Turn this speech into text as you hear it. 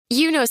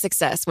You know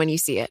success when you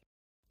see it.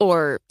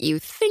 Or you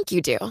think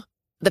you do.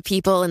 The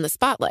people in the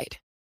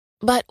spotlight.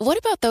 But what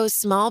about those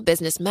small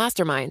business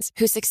masterminds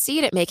who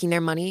succeed at making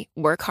their money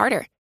work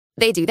harder?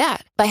 They do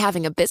that by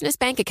having a business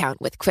bank account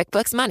with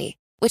QuickBooks Money,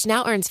 which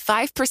now earns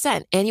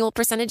 5% annual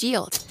percentage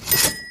yield.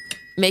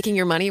 Making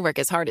your money work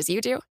as hard as you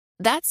do?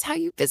 That's how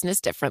you business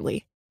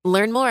differently.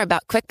 Learn more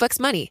about QuickBooks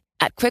Money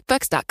at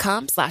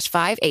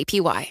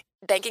quickbooks.com/5APY.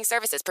 Banking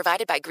services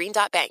provided by Green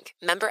Dot Bank.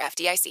 Member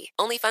FDIC.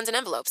 Only funds and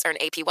envelopes earn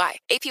APY.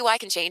 APY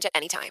can change at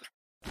any time.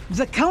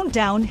 The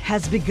countdown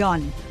has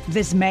begun.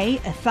 This May,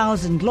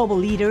 1,000 global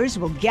leaders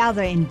will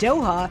gather in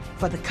Doha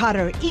for the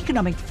Qatar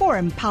Economic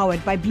Forum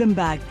powered by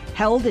Bloomberg,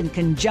 held in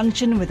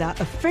conjunction with our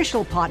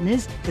official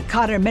partners, the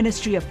Qatar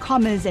Ministry of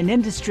Commerce and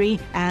Industry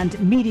and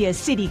Media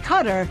City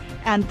Qatar,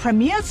 and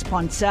premier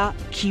sponsor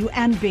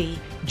QNB.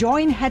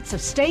 Join heads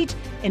of state,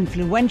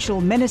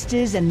 influential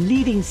ministers, and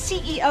leading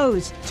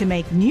CEOs to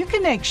make new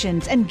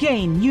connections and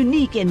gain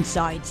unique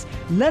insights.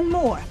 Learn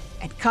more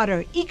at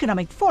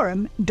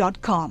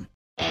QatarEconomicForum.com.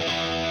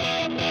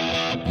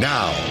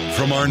 Now,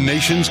 from our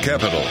nation's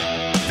capital,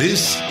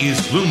 this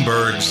is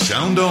Bloomberg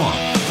Sound On.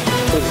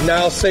 It's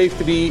now safe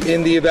to be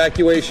in the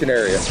evacuation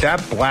area.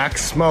 That black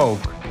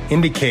smoke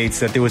indicates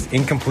that there was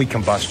incomplete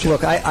combustion.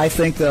 Look, I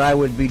think that I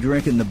would be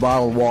drinking the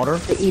bottled water.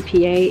 The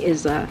EPA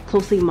is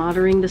closely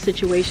monitoring the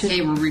situation.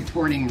 They were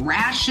reporting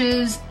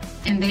rashes,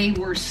 and they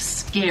were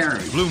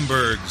scared.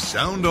 Bloomberg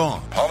Sound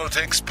On.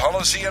 Politics,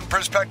 policy, and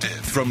perspective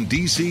from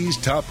D.C.'s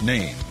top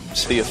names.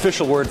 The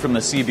official word from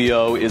the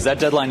CBO is that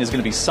deadline is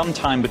going to be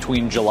sometime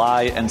between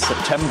July and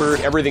September.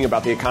 Everything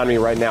about the economy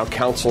right now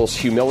counsels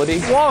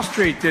humility. Wall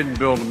Street didn't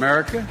build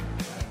America.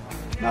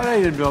 No,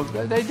 they didn't build.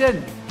 They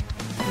didn't.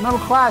 Middle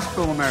class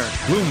built America.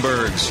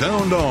 Bloomberg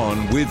Sound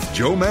On with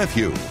Joe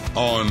Matthew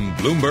on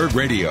Bloomberg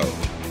Radio.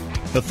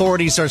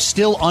 Authorities are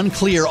still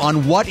unclear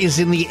on what is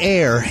in the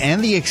air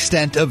and the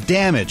extent of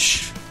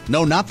damage.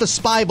 No, not the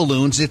spy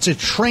balloons. It's a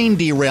train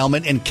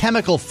derailment and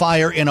chemical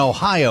fire in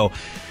Ohio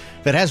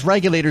that has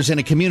regulators in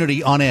a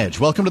community on edge.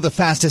 Welcome to the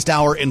fastest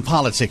hour in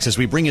politics as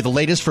we bring you the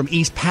latest from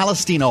East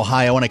Palestine,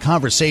 Ohio, in a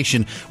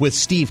conversation with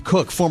Steve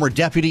Cook, former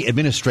deputy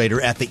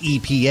administrator at the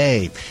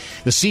EPA.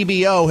 The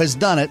CBO has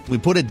done it. We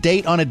put a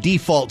date on a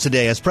default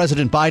today as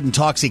President Biden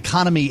talks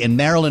economy in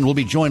Maryland. We'll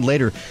be joined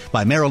later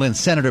by Maryland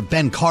Senator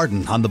Ben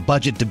Cardin on the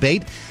budget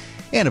debate.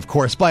 And, of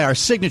course, by our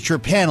signature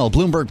panel,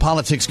 Bloomberg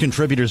Politics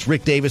contributors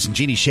Rick Davis and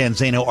Jeannie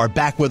Shanzano are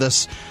back with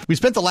us. We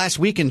spent the last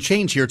week and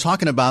change here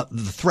talking about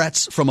the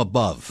threats from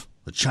above.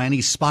 The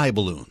Chinese spy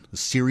balloon, a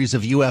series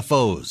of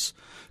UFOs,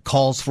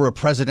 calls for a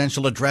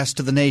presidential address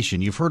to the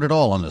nation. You've heard it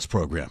all on this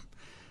program.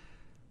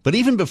 But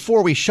even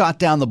before we shot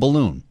down the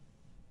balloon,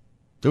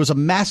 there was a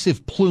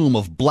massive plume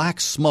of black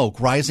smoke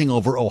rising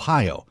over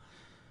Ohio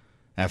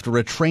after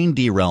a train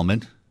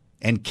derailment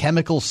and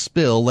chemical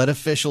spill led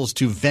officials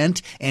to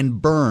vent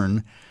and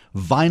burn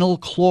vinyl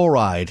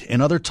chloride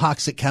and other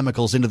toxic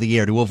chemicals into the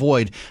air to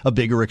avoid a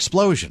bigger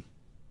explosion.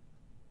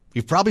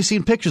 You've probably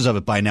seen pictures of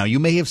it by now. You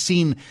may have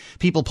seen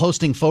people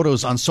posting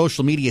photos on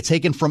social media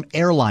taken from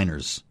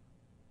airliners.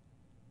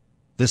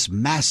 This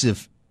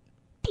massive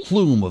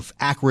plume of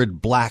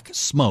acrid black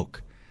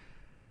smoke.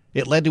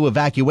 It led to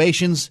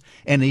evacuations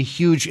and a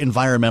huge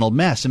environmental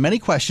mess. And many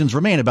questions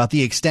remain about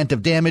the extent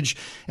of damage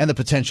and the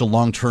potential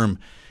long-term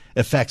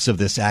effects of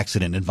this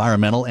accident,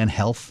 environmental and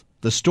health.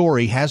 The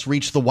story has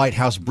reached the White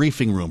House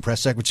briefing room. Press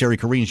Secretary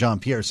Karine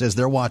Jean-Pierre says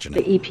they're watching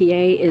it. The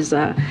EPA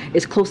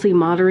is closely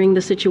monitoring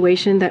the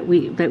situation that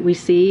we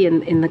see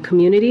in the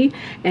community,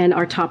 and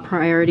our top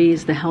priority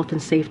is the health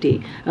and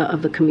safety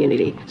of the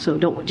community. So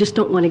don't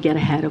want to get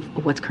ahead of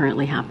what's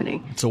currently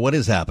happening. So what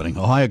is happening?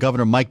 Ohio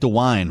Governor Mike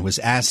DeWine was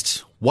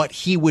asked what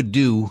he would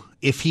do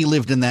if he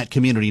lived in that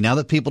community now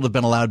that people have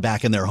been allowed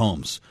back in their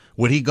homes.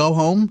 Would he go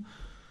home?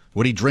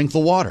 Would he drink the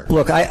water?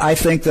 Look, I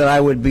think that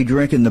I would be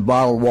drinking the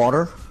bottled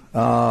water.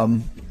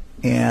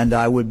 And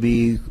I would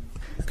be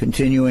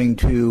continuing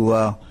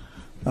to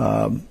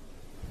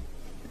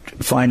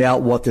find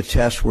out what the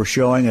tests were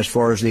showing as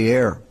far as the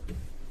air.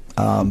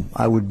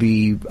 I would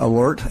be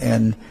alert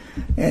and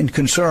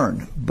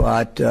concerned,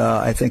 but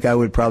I think I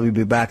would probably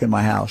be back in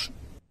my house.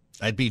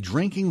 I'd be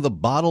drinking the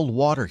bottled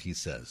water, he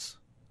says,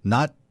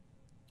 not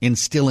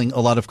instilling a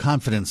lot of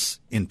confidence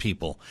in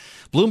people.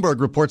 Bloomberg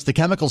reports the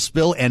chemical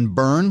spill and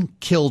burn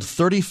killed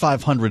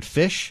 3,500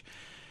 fish.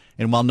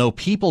 And while no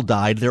people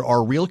died, there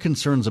are real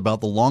concerns about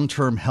the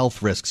long-term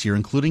health risks here,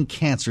 including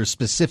cancer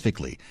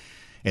specifically,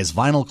 as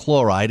vinyl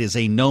chloride is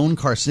a known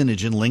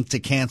carcinogen linked to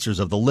cancers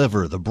of the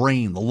liver, the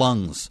brain, the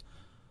lungs.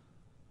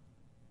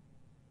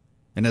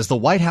 And as the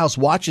White House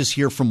watches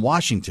here from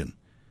Washington,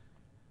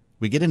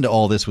 we get into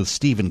all this with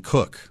Stephen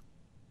Cook,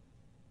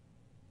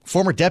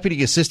 former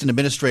Deputy Assistant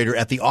Administrator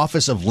at the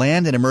Office of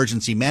Land and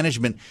Emergency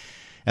Management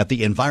at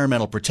the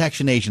Environmental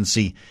Protection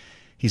Agency.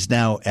 He's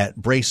now at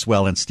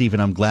Bracewell. And, Stephen,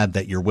 I'm glad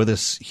that you're with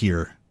us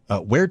here.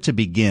 Where to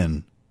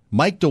begin?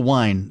 Mike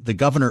DeWine, the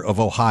governor of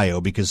Ohio,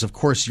 because, of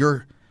course,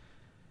 your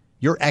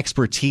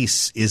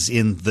expertise is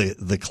in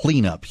the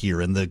cleanup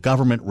here and the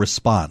government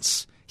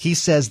response. He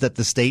says that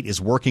the state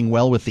is working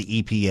well with the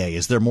EPA.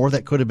 Is there more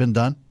that could have been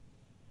done?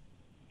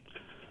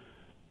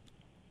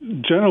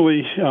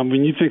 Generally,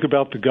 when you think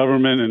about the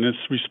government and its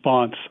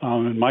response,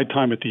 in my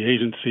time at the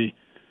agency,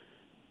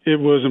 it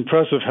was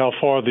impressive how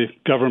far the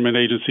government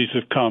agencies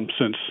have come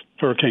since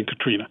Hurricane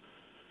Katrina.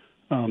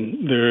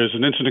 There is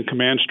an incident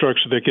command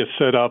structure that gets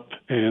set up,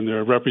 and there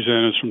are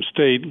representatives from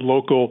state,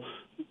 local,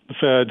 the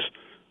feds,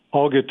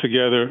 all get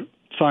together,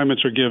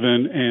 assignments are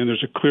given, and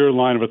there's a clear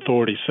line of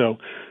authority. So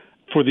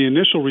for the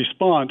initial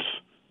response,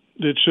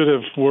 it should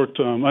have worked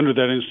under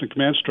that incident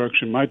command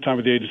structure. My time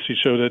at the agency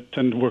showed it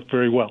tended to work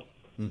very well.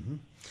 Mm-hmm.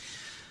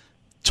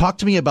 Talk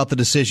to me about the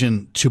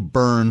decision to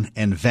burn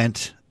and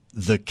vent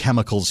the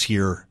chemicals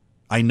here.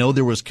 I know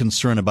there was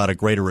concern about a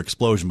greater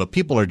explosion, but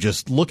people are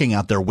just looking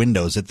out their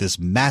windows at this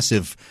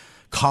massive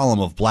column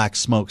of black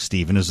smoke,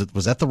 Stephen.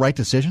 Was that the right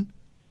decision?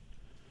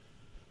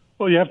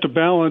 Well, you have to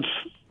balance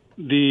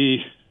the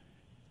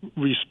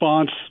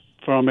response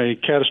from a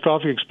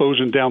catastrophic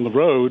explosion down the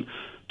road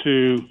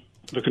to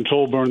the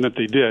control burn that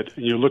they did.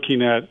 And you're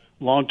looking at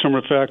long-term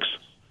effects,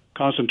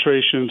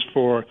 concentrations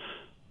for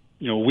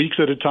weeks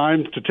at a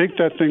time. To take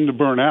that thing to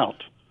burn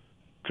out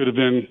could have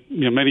been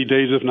many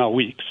days, if not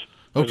weeks,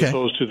 as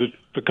opposed to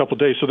the couple of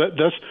days. So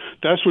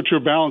that's what you're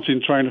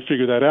balancing, trying to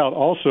figure that out.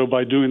 Also,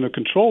 by doing the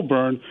control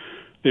burn,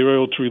 they were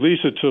able to release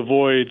it to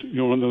avoid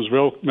one of those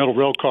metal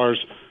rail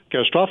cars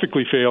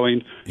catastrophically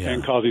failing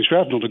and causing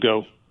shrapnel to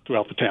go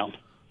throughout the town.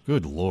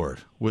 Good Lord.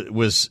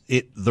 Was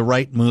it the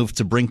right move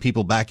to bring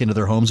people back into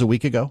their homes a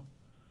week ago?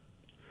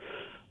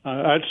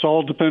 That's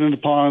all dependent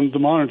upon the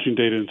monitoring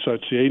data and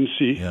such. The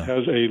agency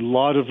has a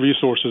lot of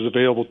resources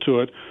available to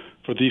it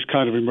for these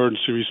kind of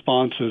emergency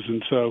responses,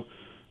 and so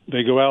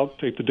they go out,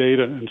 take the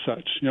data and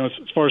such.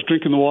 As far as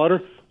drinking the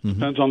water,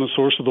 depends on the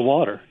source of the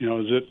water.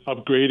 Is it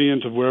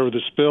upgradient of wherever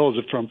the spill?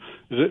 Is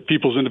it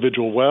people's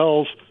individual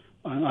wells?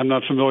 I'm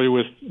not familiar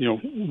with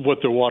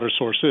what their water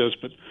source is,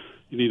 but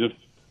you need to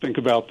think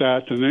about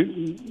that. And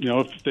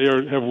if they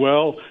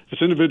if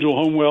it's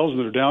individual home wells and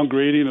they're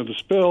downgrading of the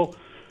spill,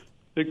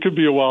 it could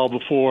be a while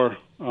before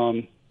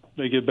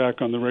they get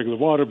back on the regular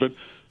water, but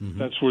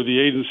that's where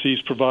the agencies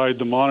provide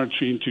the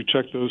monitoring to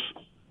check those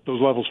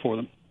levels for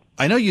them.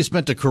 I know you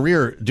spent a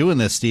career doing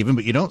this, Stephen,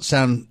 but you don't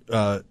sound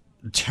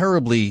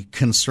terribly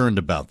concerned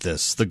about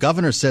this. The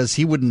governor says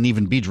he wouldn't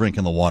even be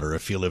drinking the water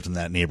if he lived in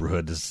that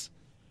neighborhood. Is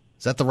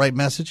that the right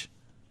message?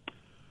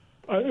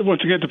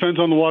 Once again, it depends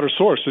on the water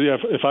source. So,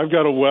 if I've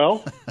got a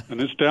well and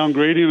it's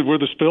downgrading of where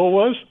the spill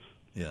was,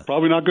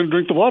 probably not going to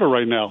drink the water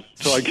right now.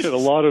 So I get a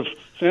lot of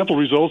sample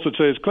results that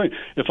say it's clean.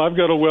 If I've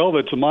got a well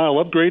that's a mile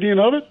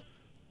upgrading of it,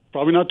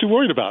 probably not too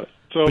worried about it.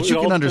 So, but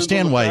you can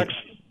understand why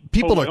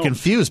people are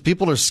confused.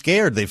 People are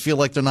scared. They feel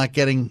like they're not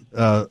getting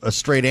a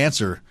straight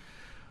answer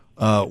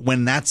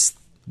when that's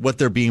what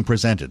they're being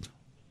presented.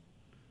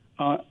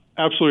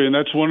 Absolutely, and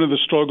that's one of the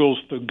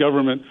struggles the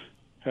government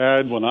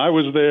had when I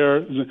was there,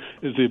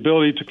 is the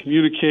ability to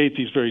communicate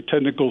these very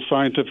technical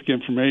scientific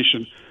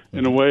information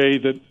in a way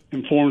that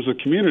informs the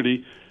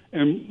community.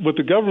 And what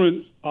the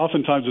government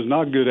oftentimes is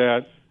not good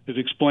at is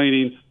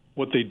explaining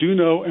what they do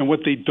know and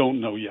what they don't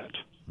know yet.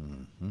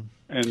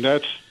 And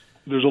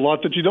there's a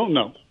lot that you don't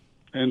know.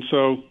 And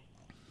so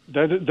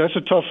that's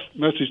a tough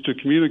message to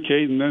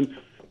communicate. And then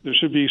there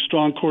should be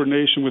strong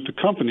coordination with the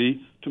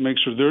company to make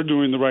sure they're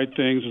doing the right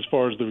things as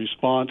far as the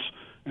response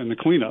and the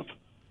cleanup.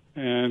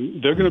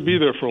 And they're going to be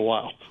there for a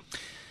while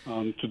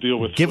to deal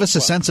with. Give us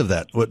a sense of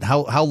that.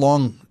 How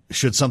long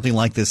should something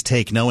like this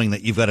take, knowing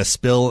that you've got a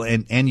spill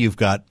and you've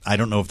got, I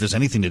don't know if there's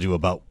anything to do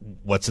about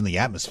what's in the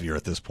atmosphere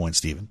at this point,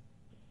 Stephen?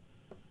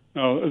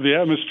 No, the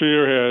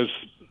atmosphere has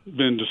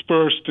been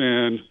dispersed,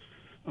 and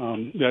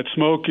that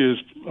smoke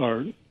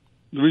the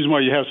reason why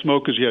you have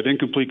smoke is you had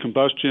incomplete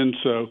combustion,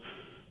 so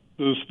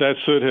that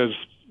soot has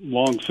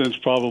long since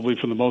probably,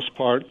 for the most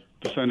part,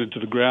 descended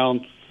to the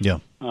ground. Yeah.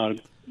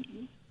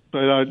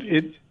 But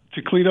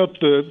to clean up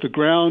the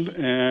ground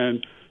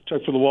and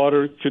check for the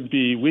water could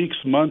be weeks,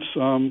 months,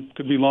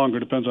 could be longer.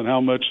 Depends on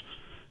how much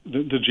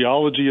the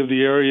geology of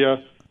the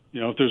area.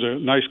 If there's a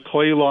nice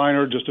clay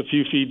liner just a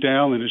few feet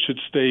down, then it should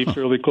stay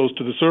fairly close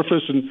to the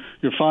surface, and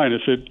you're fine.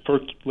 If it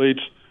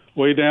percolates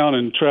way down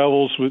and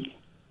travels with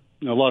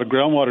a lot of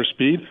groundwater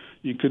speed,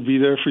 you could be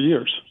there for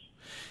years.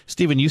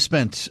 Stephen, you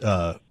spent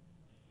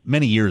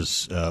many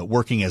years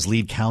working as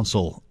lead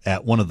counsel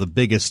at one of the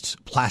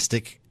biggest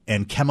plastic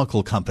and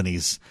chemical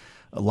companies,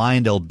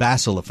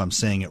 LyondellBasell, if I'm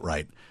saying it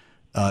right.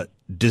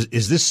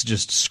 Is this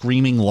just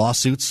screaming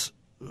lawsuits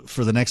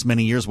for the next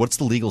many years? What's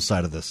the legal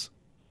side of this?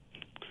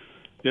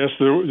 Yes,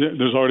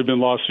 there's already been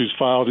lawsuits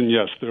filed, and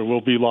yes, there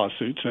will be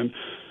lawsuits. And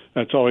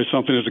that's always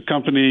something as a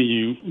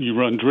company. You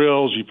run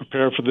drills, you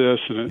prepare for this.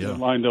 And at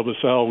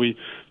LyondellBasell, we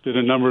did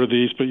a number of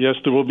these. But yes,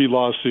 there will be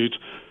lawsuits.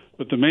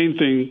 But the main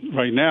thing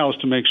right now is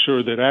to make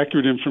sure that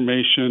accurate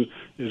information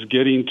is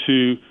getting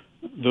to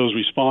those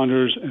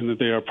responders and that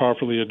they are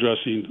properly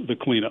addressing the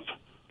cleanup.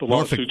 The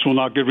lawsuits will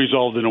not get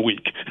resolved in a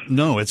week.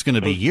 No, it's going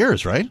to be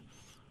years, right?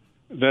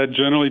 That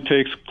generally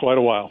takes quite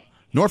a while.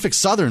 Norfolk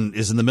Southern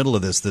is in the middle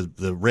of this.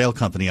 The rail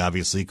company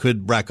obviously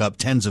could rack up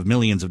tens of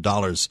millions of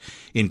dollars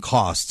in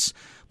costs,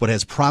 but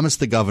has promised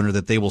the governor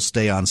that they will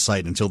stay on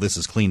site until this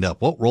is cleaned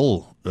up. What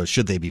role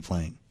should they be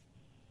playing?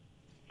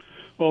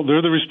 Well,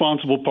 they're the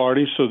responsible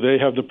party, so they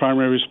have the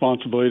primary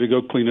responsibility to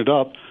go clean it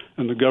up,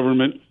 and the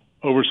government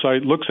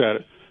oversight looks at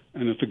it.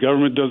 And if the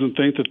government doesn't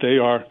think that they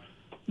are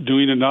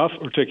doing enough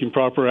or taking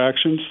proper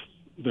actions,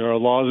 there are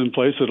laws in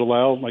place that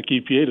allow, like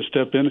EPA, to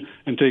step in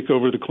and take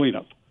over the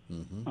cleanup.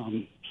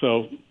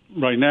 So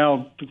right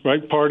now, the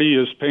right party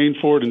is paying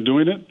for it and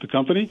doing it, the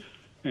company,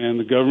 and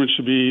the government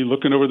should be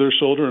looking over their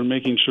shoulder and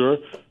making sure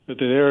that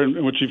they're there.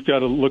 And what you've got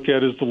to look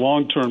at is the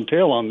long-term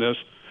tail on this,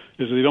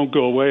 is they don't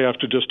go away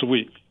after just a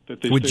week,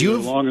 that they stay there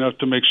long enough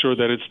to make sure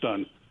that it's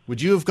done.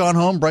 Would you have gone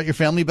home, brought your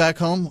family back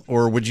home,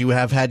 or would you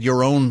have had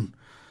your own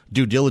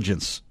due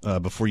diligence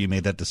before you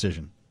made that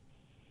decision?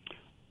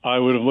 I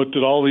would have looked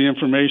at all the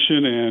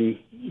information and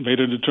made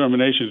a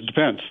determination. It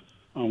depends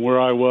on where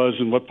I was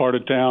and what part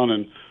of town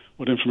and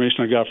what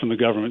information I got from the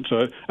government.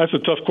 So that's a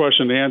tough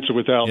question to answer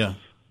without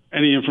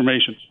any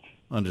information.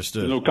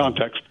 Understood. No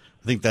context.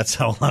 I think that's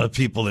how a lot of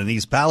people in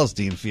East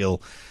Palestine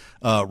feel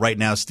right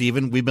now,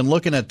 Stephen. We've been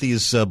looking at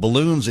these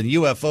balloons and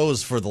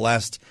UFOs for the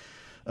last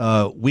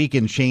week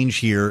and change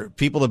here.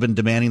 People have been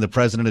demanding the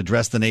president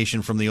address the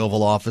nation from the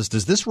Oval Office.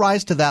 Does this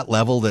rise to that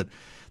level, that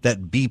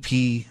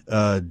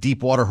BP,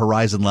 Deepwater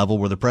Horizon level,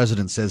 where the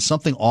president says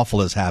something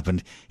awful has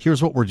happened?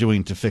 Here's what we're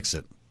doing to fix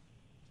it.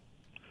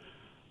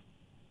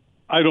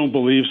 I don't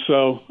believe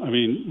so. I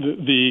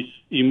mean, the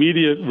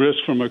immediate risk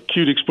from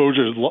acute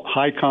exposure to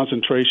high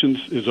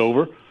concentrations is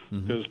over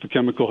because the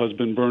chemical has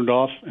been burned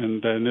off,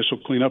 and the initial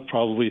cleanup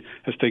probably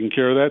has taken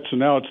care of that. So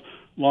now it's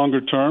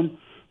longer term.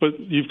 But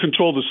you've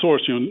controlled the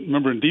source. You know,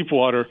 remember in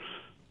Deepwater,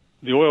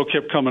 the oil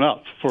kept coming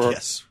up for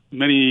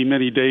many,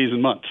 many days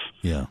and months.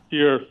 Yeah.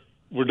 Here,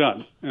 we're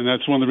done. And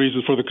that's one of the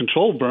reasons for the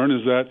controlled burn,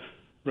 is that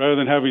rather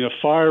than having a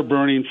fire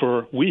burning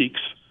for weeks,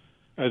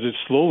 as it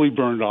slowly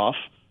burned off,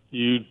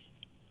 you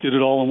did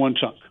it all in one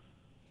chunk.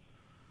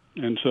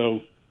 And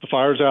so the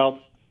fire's out.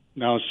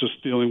 Now it's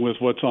just dealing with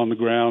what's on the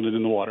ground and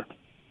in the water.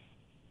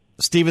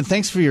 Stephen,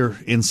 thanks for your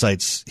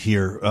insights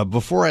here.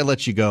 Before I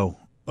let you go,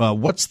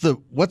 what's the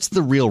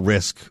real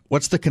risk?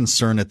 What's the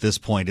concern at this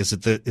point? Is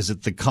it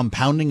the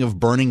compounding of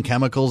burning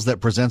chemicals that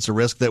presents a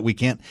risk that we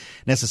can't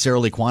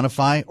necessarily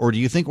quantify, or do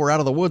you think we're out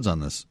of the woods on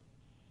this?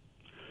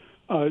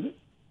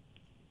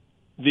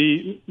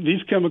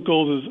 These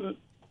chemicals,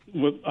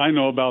 what I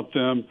know about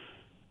them,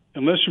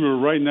 unless you were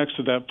right next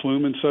to that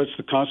plume and such,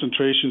 the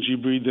concentrations you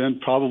breathed in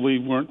probably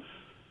weren't,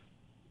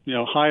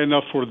 high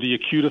enough for the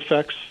acute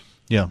effects.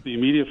 Yeah. The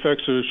immediate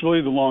effects are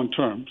really the long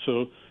term.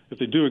 So if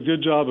they do a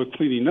good job of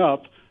cleaning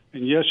up,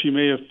 and yes, you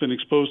may have been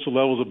exposed to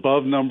levels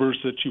above numbers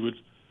that you would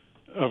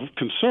of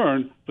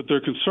concern, but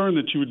they're concerned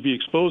that you would be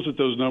exposed at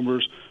those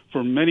numbers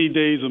for many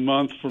days, a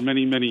month, for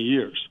many, many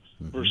years,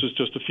 versus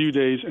just a few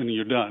days and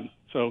you're done.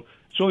 So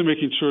it's really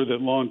making sure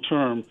that long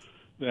term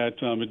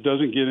that it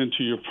doesn't get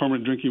into your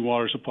permanent drinking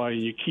water supply,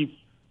 and you keep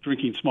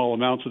drinking small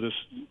amounts of this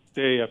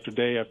day after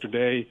day after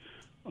day,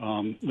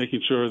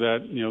 making sure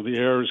that the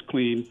air is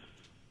clean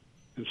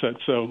and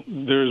such. So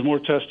there's more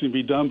testing to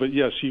be done, but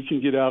yes, you can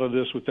get out of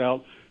this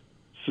without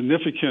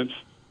significant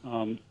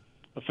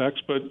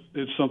effects, but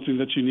it's something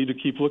that you need to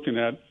keep looking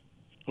at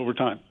over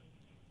time.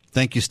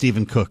 Thank you,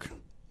 Stephen Cook,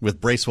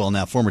 with Bracewell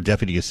now, former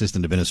Deputy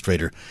Assistant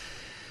Administrator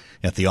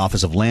at the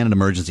Office of Land and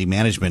Emergency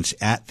Management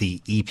at the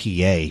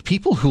EPA.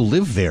 People who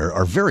live there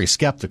are very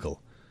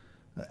skeptical.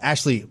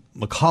 Ashley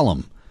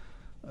McCollum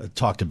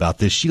talked about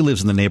this. She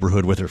lives in the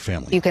neighborhood with her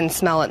family. You can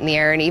smell it in the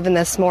air. And even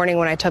this morning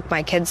when I took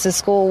my kids to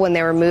school, when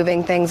they were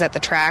moving things at the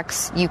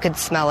tracks, you could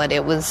smell it.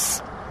 It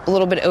was a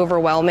little bit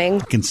overwhelming.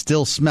 You can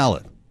still smell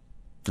it.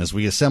 As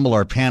we assemble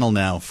our panel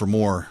now for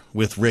more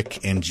with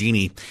Rick and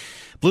Jeannie.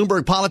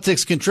 Bloomberg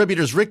Politics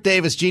contributors Rick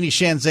Davis, Jeannie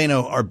Sheehan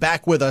Zaino are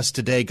back with us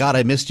today. God,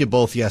 I missed you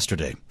both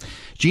yesterday.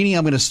 Jeannie,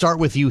 I'm going to start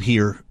with you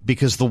here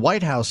because the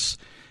White House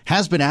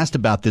has been asked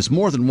about this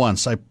more than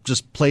once. I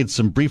just played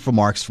some brief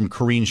remarks from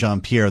Karine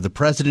Jean-Pierre. The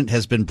president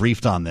has been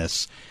briefed on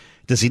this.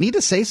 Does he need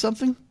to say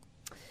something?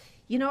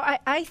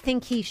 I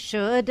think he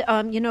should.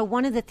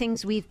 One of the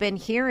things we've been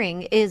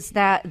hearing is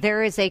that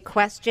there is a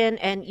question,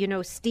 and,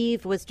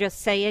 Steve was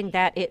just saying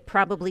that it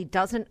probably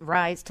doesn't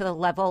rise to the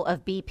level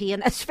of BP,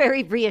 and that's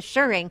very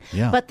reassuring.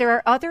 Yeah. But there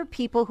are other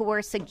people who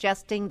are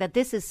suggesting that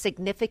this is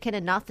significant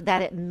enough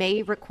that it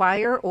may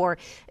require or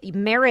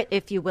merit,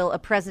 if you will, a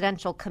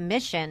presidential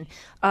commission.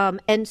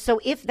 And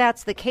so if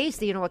that's the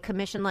case, a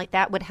commission like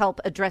that would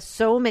help address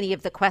so many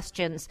of the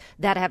questions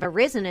that have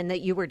arisen and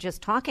that you were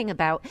just talking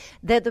about,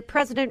 that the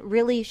president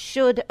really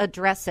should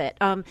address it.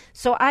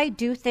 So I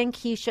do think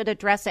he should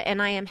address it,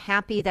 and I am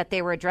happy that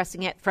they were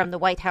addressing it from the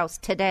White House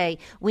today.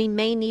 We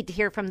may need to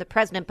hear from the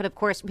president, but of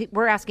course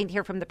we're asking to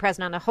hear from the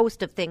president on a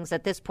host of things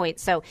at this point,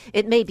 so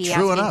it may be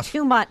asking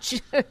too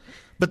much.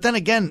 But then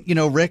again,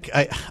 Rick,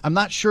 I'm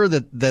not sure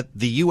that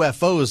the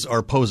UFOs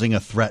are posing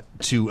a threat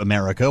to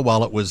America,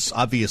 while it was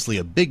obviously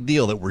a big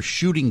deal that we're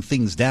shooting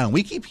things down.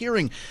 We keep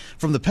hearing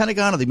from the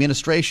Pentagon and the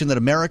administration that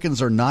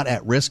Americans are not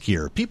at risk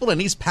here. People in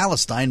East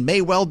Palestine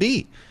may well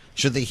be.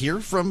 Should they hear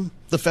from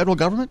the federal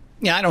government?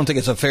 Yeah, I don't think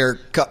it's a fair,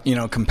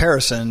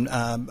 comparison.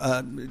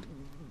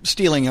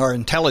 Stealing our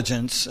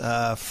intelligence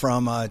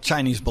from a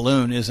Chinese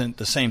balloon isn't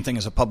the same thing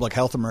as a public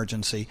health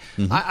emergency.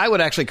 Mm-hmm. I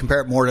would actually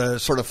compare it more to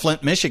sort of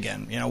Flint,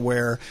 Michigan,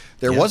 where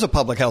there was a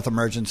public health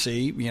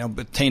emergency,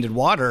 with tainted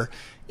water,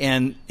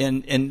 and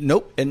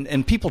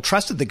people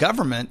trusted the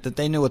government that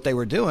they knew what they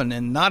were doing,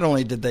 and not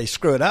only did they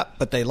screw it up,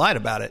 but they lied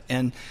about it.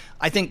 And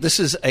I think this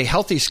is a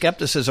healthy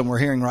skepticism we're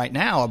hearing right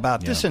now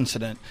about this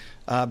incident.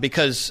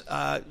 Because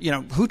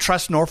who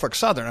trusts Norfolk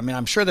Southern? I mean,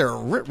 I'm sure they're a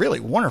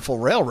really wonderful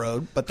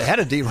railroad, but they had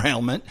a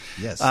derailment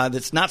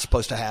that's not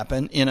supposed to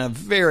happen in a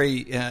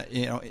very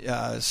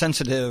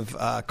sensitive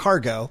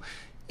cargo,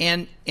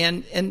 and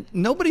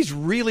nobody's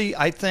really,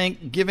 I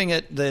think, giving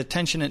it the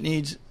attention it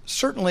needs.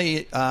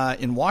 Certainly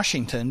in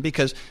Washington,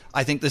 because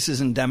I think this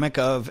is endemic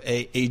of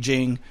a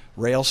aging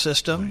rail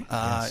system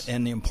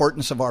and the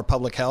importance of our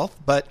public health,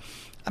 but.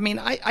 I mean,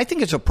 I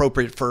think it's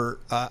appropriate for,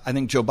 I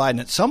think, Joe Biden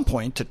at some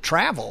point to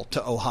travel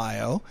to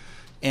Ohio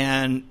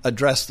and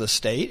address the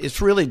state. It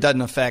really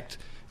doesn't affect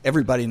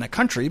everybody in the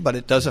country, but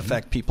it does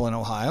affect people in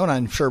Ohio. And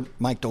I'm sure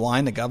Mike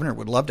DeWine, the governor,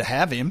 would love to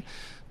have him,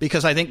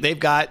 because I think they've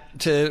got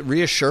to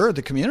reassure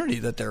the community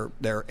that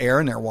their air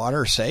and their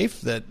water are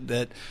safe, that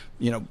the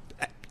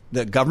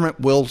government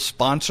will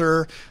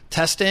sponsor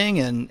testing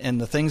and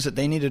the things that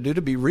they need to do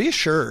to be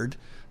reassured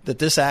that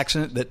this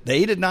accident that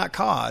they did not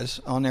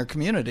cause on their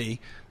community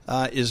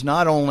is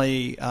not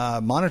only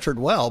monitored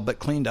well, but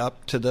cleaned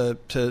up to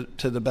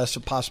the best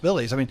of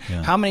possibilities. I mean,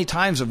 how many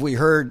times have we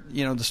heard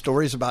the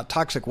stories about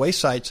toxic waste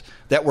sites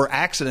that were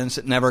accidents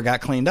that never got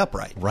cleaned up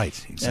right? Right,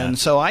 exactly. And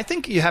so I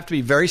think you have to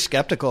be very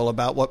skeptical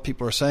about what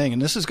people are saying,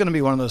 and this is going to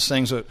be one of those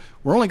things that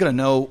we're only going to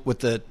know with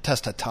the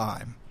test of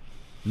time.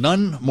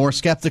 None more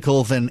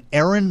skeptical than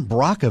Erin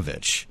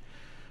Brockovich,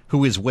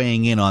 who is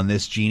weighing in on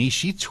this, Jeannie.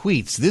 She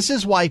tweets, "This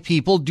is why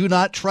people do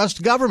not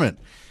trust government.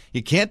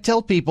 You can't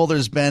tell people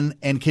there's been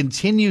and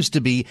continues to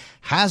be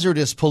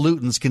hazardous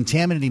pollutants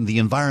contaminating the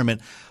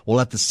environment while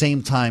at the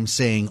same time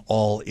saying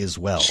all is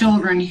well."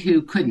 Children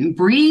who couldn't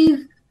breathe,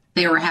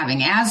 they were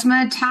having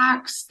asthma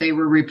attacks, they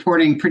were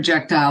reporting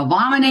projectile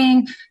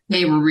vomiting,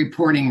 they were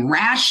reporting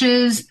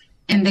rashes,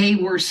 and they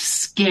were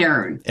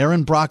scared.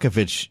 Erin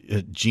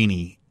Brockovich,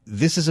 Jeannie,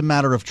 this is a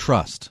matter of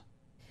trust.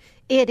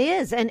 It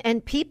is.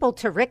 And people,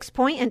 to Rick's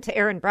point and to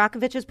Erin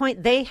Brockovich's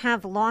point, they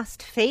have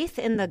lost faith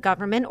in the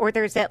government, or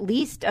there's at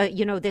least,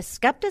 this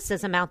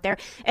skepticism out there.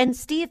 And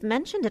Steve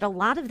mentioned it. A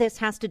lot of this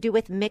has to do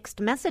with mixed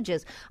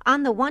messages.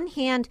 On the one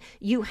hand,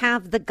 you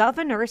have the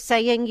governor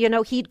saying,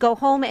 he'd go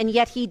home and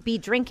yet he'd be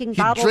drinking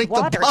bottled water. He'd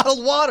drink the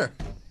bottled water.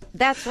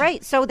 That's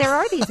right. So there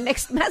are these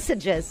mixed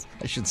messages.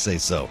 I should say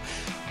so.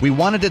 We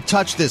wanted to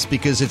touch this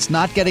because it's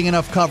not getting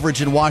enough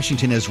coverage in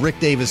Washington, as Rick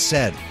Davis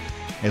said.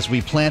 As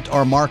we plant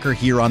our marker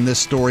here on this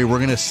story, we're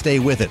going to stay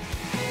with it.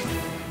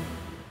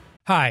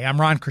 Hi, I'm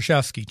Ron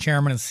Kraszewski,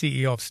 Chairman and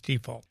CEO of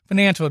Stifel.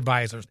 Financial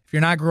advisors, if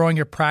you're not growing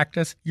your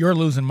practice, you're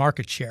losing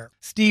market share.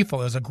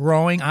 Stifel is a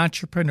growing,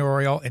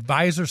 entrepreneurial,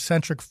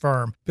 advisor-centric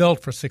firm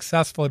built for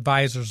successful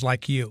advisors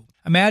like you.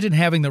 Imagine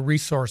having the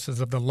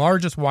resources of the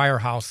largest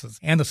wirehouses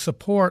and the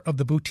support of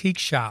the boutique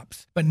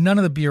shops, but none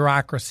of the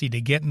bureaucracy to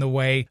get in the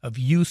way of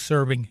you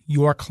serving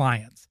your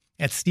clients.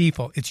 At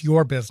Stifel, it's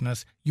your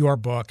business, your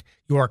book,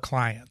 your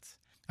clients.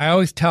 I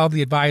always tell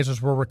the advisors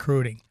we're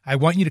recruiting, I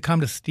want you to come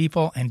to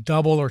Stifel and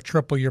double or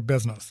triple your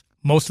business.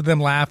 Most of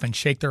them laugh and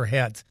shake their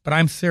heads, but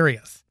I'm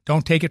serious.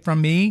 Don't take it from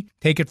me.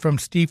 Take it from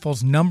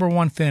Stifel's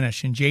 #1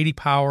 finish in J.D.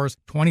 Power's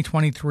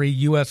 2023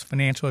 U.S.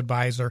 Financial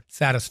Advisor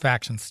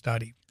Satisfaction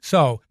Study.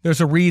 So, there's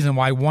a reason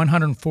why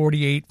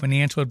 148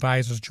 financial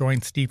advisors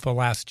joined Stifel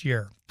last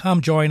year.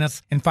 Come join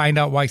us and find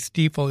out why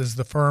Stifel is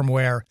the firm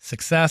where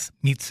success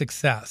meets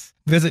success.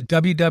 Visit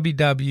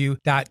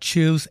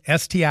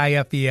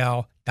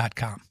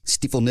www.choosestifel.com.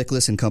 Stifel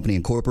Nicholas and Company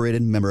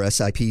Incorporated, member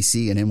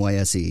SIPC and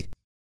NYSE.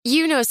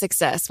 You know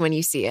success when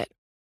you see it.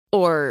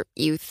 Or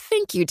you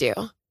think you do.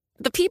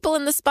 The people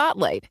in the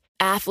spotlight.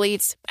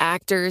 Athletes,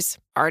 actors,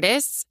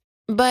 artists.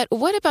 But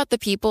what about the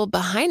people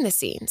behind the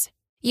scenes?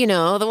 You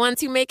know, the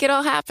ones who make it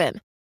all happen.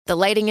 The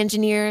lighting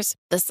engineers,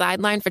 the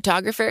sideline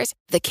photographers,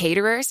 the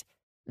caterers.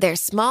 They're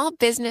small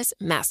business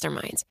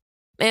masterminds.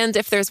 And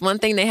if there's one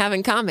thing they have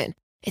in common,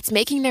 it's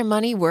making their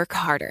money work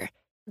harder.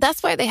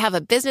 That's why they have a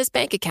business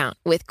bank account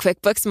with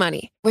QuickBooks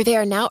Money, where they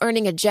are now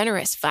earning a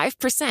generous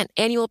 5%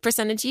 annual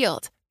percentage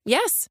yield.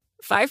 Yes,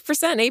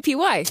 5%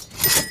 APY.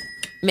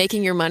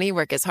 Making your money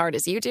work as hard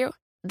as you do?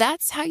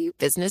 That's how you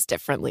business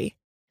differently.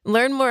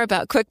 Learn more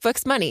about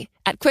QuickBooks Money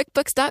at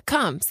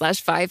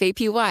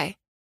quickbooks.com/5APY.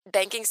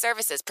 Banking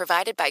services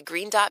provided by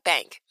Green Dot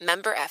Bank,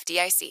 member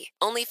FDIC.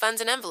 Only funds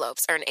and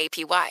envelopes earn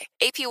APY.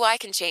 APY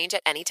can change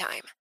at any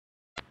time.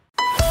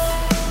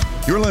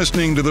 You're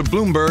listening to the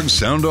Bloomberg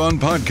Sound On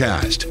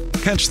podcast.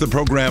 Catch the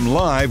program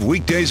live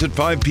weekdays at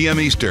 5 p.m.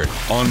 Eastern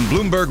on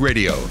Bloomberg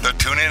Radio, the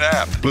TuneIn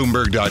app,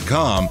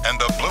 Bloomberg.com, and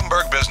the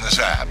Bloomberg Business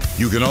app.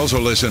 You can also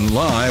listen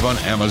live on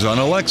Amazon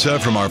Alexa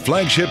from our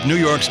flagship New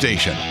York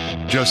station.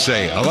 Just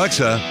say,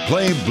 Alexa,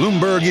 play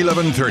Bloomberg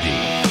 1130.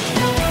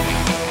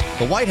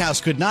 The White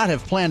House could not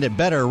have planned it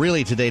better,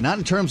 really, today, not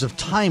in terms of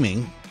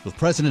timing. With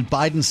President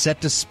Biden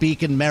set to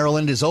speak in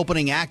Maryland, his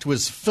opening act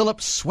was Philip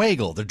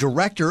Swagel, the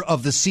director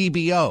of the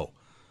CBO,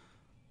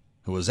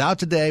 who was out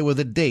today with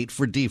a date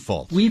for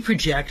default. We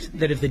project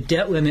that if the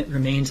debt limit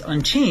remains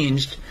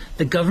unchanged,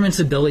 the government's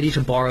ability to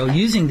borrow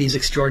using these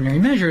extraordinary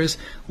measures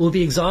will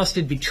be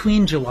exhausted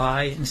between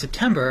July and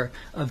September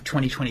of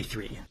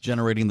 2023.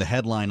 Generating the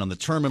headline on the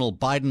terminal,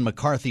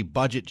 Biden-McCarthy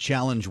budget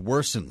challenge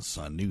worsens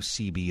on new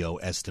CBO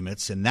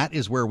estimates. And that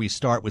is where we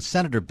start with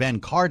Senator Ben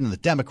Cardin, the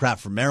Democrat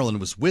from Maryland,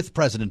 was with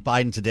President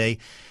Biden today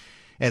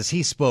as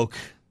he spoke.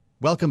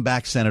 Welcome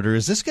back, Senator.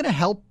 Is this going to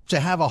help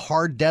to have a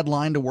hard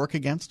deadline to work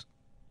against?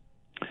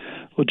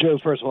 Well, Joe,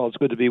 first of all, it's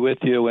good to be with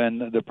you.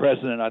 And the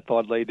president, I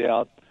thought, laid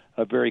out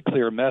a very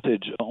clear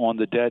message on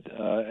the debt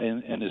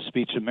in his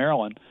speech in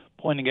Maryland,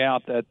 pointing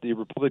out that the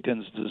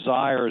Republicans'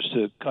 desires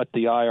to cut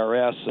the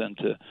IRS and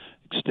to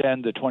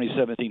extend the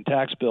 2017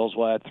 tax bills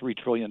will add $3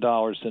 trillion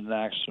to the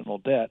national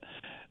debt.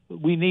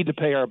 We need to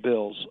pay our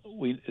bills.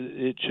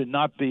 It should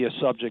not be a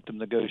subject of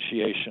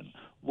negotiation.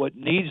 What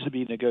needs to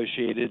be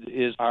negotiated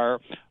is our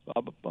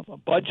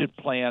budget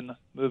plan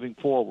moving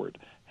forward.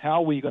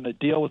 How are we going to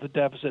deal with the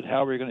deficit?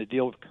 How are we going to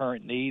deal with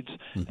current needs?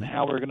 And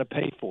how we're going to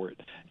pay for it?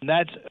 And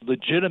that's a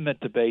legitimate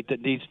debate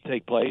that needs to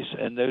take place,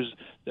 and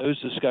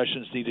those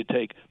discussions need to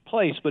take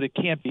place, but it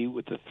can't be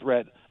with the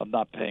threat of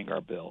not paying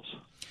our bills.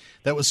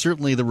 That was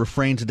certainly the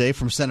refrain today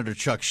from Senator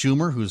Chuck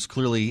Schumer, who's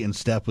clearly in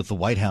step with the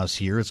White House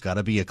here. It's got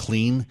to be a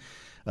clean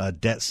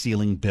debt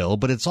ceiling bill,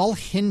 but it's all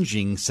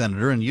hinging,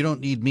 Senator, and you don't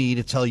need me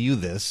to tell you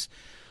this,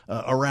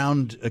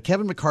 around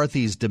Kevin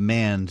McCarthy's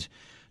demand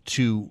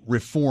to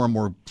reform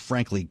or,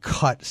 frankly,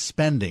 cut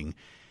spending.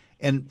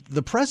 And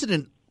the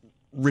president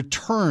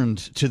returned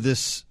to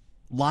this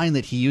line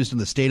that he used in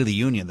the State of the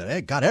Union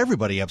that got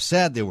everybody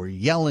upset. They were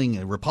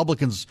yelling,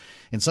 Republicans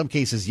in some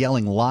cases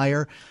yelling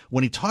liar.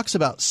 When he talks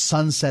about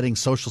sunsetting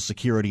Social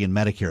Security and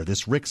Medicare,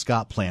 this Rick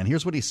Scott plan,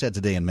 here's what he said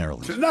today in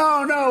Maryland.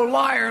 No,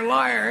 liar.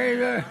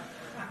 Hey,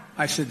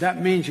 I said,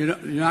 that means you're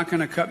not going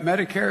to cut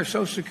Medicare or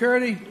Social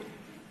Security?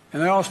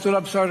 And they all stood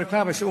up and started to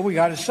clap. I said, well, we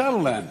got to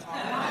settle then.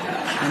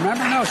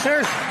 Remember? No,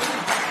 seriously.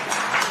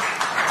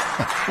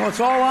 Well, it's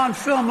all on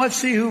film. Let's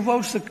see who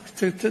votes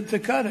to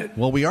cut it.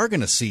 Well, we are going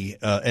to see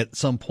at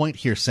some point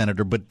here,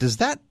 Senator, but is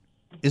that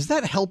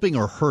helping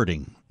or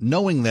hurting,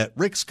 knowing that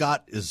Rick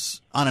Scott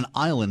is on an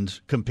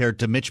island compared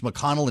to Mitch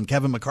McConnell and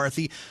Kevin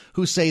McCarthy,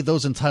 who say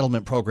those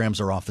entitlement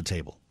programs are off the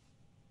table?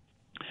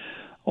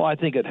 Well, I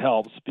think it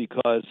helps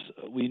because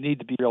we need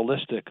to be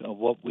realistic of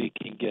what we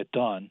can get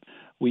done.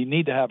 We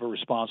need to have a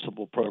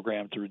responsible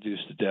program to reduce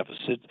the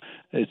deficit.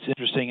 It's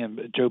interesting,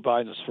 in Joe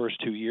Biden's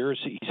first 2 years,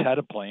 he's had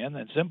a plan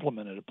and has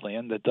implemented a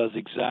plan that does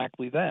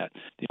exactly that.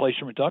 The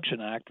Inflation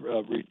Reduction Act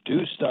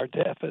reduced our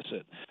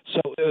deficit.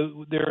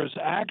 So there's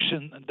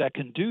action that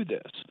can do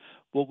this.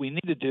 What we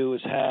need to do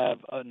is have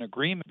an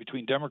agreement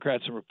between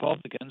Democrats and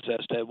Republicans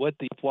as to what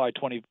the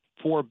FY24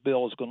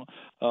 bill is going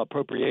to,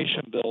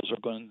 appropriation bills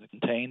are going to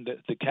contain,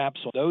 the caps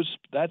on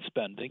that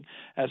spending,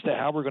 as to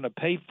how we're going to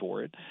pay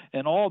for it.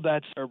 And all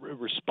that's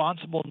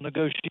responsible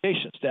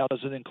negotiations. Now,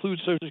 does it include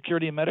Social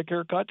Security and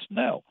Medicare cuts?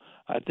 No.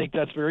 I think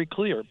that's very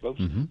clear. Both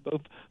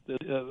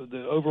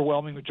the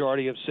overwhelming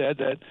majority have said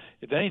that,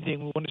 if anything,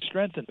 we want to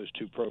strengthen those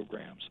two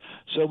programs.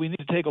 So we need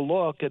to take a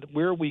look at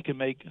where we can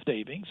make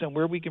savings and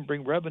where we can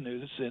bring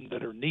revenues in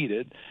that are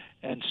needed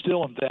and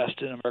still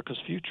invest in America's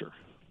future.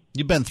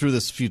 You've been through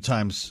this a few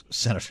times,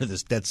 Senator,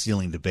 this debt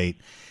ceiling debate.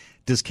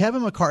 Does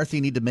Kevin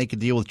McCarthy need to make a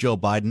deal with Joe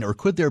Biden, or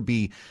could there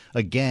be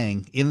a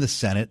gang in the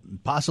Senate,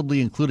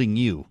 possibly including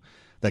you,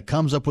 that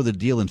comes up with a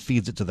deal and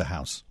feeds it to the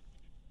House?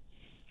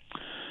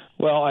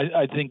 Well,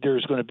 I think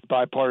there's going to be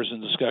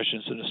bipartisan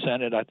discussions in the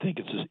Senate. I think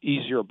it's an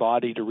easier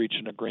body to reach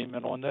an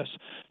agreement on this.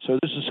 So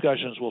those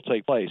discussions will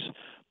take place.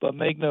 But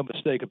make no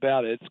mistake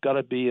about it, it's got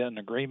to be an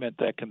agreement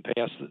that can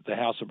pass the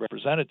House of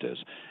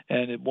Representatives.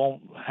 And it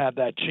won't have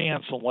that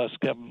chance unless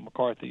Kevin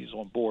McCarthy is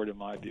on board, in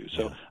my view.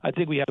 So I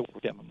think we have to work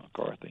with Kevin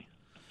McCarthy.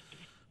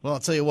 Well, I'll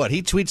tell you what,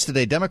 he tweets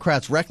today,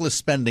 Democrats' reckless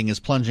spending is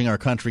plunging our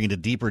country into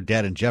deeper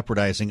debt and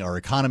jeopardizing our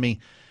economy.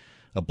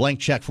 A blank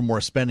check for more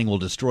spending will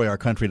destroy our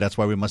country. That's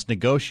why we must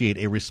negotiate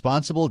a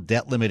responsible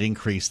debt limit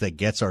increase that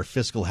gets our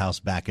fiscal house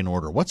back in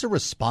order. What's a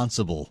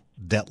responsible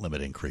debt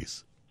limit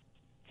increase?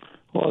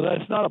 Well,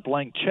 that's not a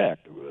blank check.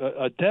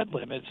 A debt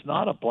limit is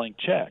not a blank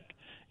check.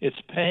 It's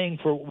paying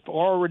for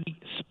already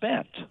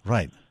spent.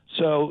 Right.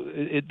 So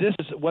this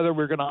is whether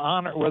we're going to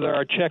honor, whether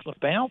our check will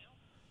bounce.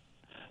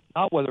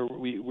 not whether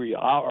we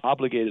are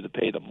obligated to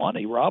pay the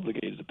money. We're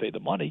obligated to pay the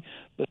money,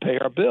 but pay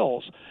our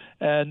bills.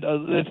 And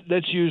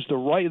let's use the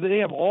right. They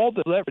have all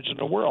the leverage in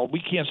the world.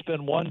 We can't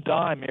spend one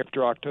dime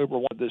after October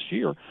 1 this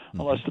year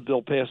unless the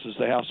bill passes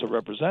the House of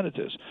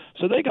Representatives.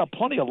 So they got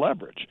plenty of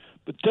leverage.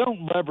 But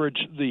don't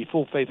leverage the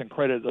full faith and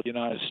credit of the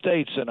United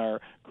States and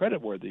our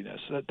creditworthiness.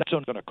 That's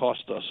only going to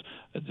cost us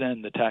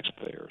then the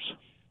taxpayers.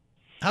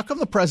 How come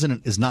the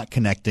president is not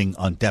connecting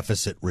on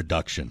deficit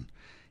reduction?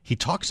 He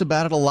talks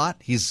about it a lot.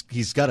 He's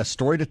got a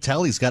story to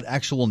tell. He's got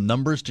actual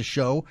numbers to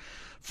show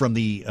from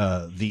the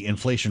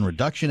Inflation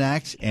Reduction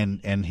Act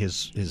and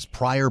his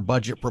prior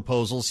budget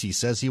proposals. He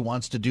says he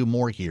wants to do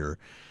more here.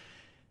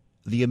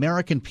 The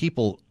American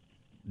people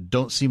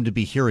don't seem to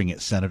be hearing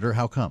it, Senator.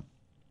 How come?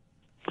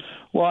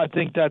 Well, I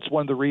think that's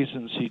one of the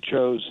reasons he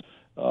chose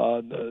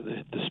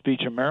the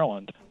speech in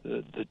Maryland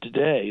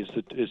today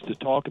is to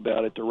talk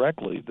about it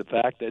directly. The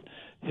fact that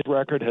his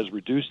record has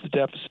reduced the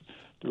deficit.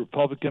 The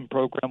Republican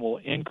program will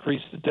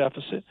increase the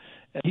deficit.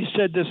 And he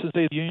said this in the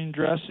State of the Union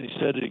address, and he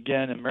said it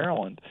again in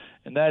Maryland,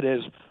 and that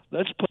is,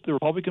 let's put the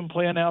Republican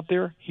plan out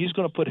there. He's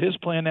going to put his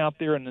plan out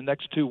there in the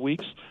next 2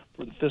 weeks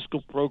for the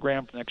fiscal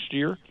program for next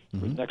year, for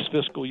the next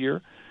fiscal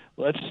year.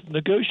 Let's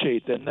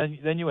negotiate that. And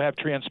then you have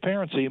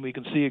transparency, and we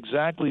can see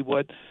exactly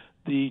what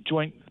the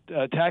Joint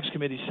Tax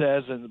Committee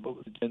says in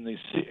the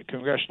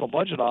Congressional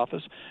Budget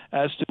Office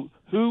as to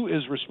who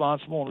is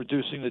responsible in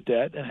reducing the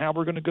debt and how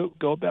we're going to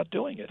go about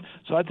doing it.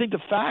 So I think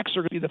the facts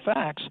are going to be the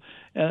facts,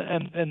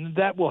 and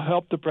that will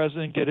help the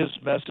president get his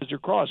message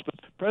across. But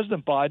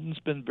President Biden's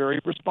been very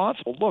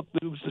responsible. Look,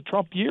 it was the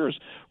Trump years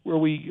where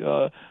we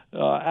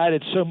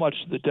added so much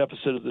to the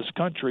deficit of this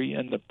country,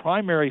 and the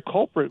primary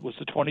culprit was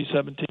the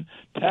 2017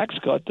 tax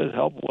cut that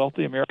helped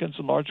wealthy Americans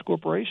and large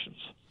corporations.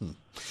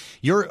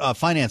 Your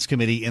Finance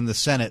Committee in the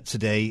Senate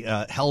today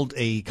held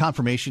a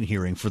confirmation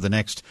hearing for the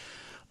next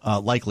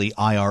likely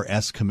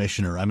IRS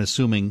commissioner. I'm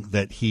assuming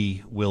that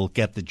he will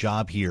get the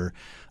job here.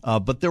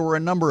 But there were a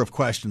number of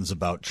questions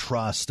about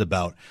trust,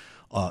 about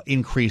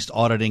increased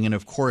auditing, and,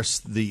 of course,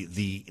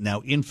 the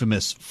now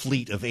infamous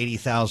fleet of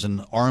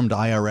 80,000 armed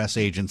IRS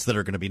agents that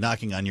are going to be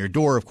knocking on your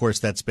door. Of course,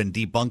 that's been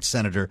debunked,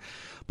 Senator.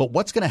 But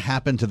what's going to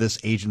happen to this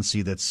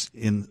agency that's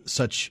in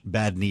such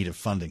bad need of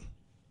funding?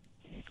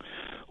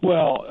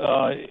 Well,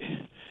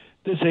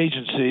 this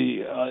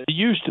agency, it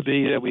used to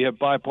be that we have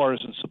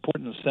bipartisan support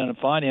in the Senate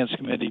Finance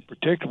Committee,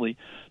 particularly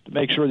to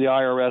make sure the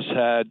IRS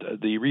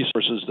had the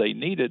resources they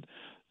needed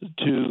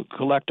to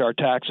collect our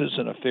taxes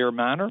in a fair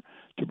manner,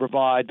 to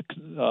provide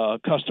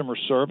customer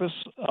service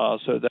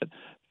so that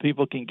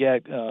people can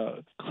get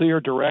clear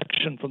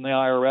direction from the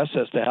IRS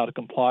as to how to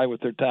comply with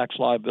their tax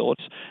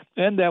liabilities,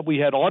 and that we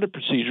had audit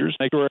procedures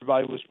to make sure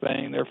everybody was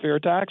paying their fair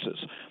taxes.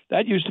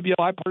 That used to be a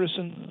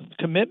bipartisan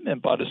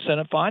commitment by the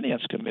Senate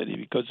Finance Committee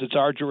because it's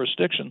our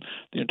jurisdiction,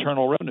 the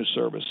Internal Revenue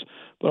Service.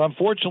 But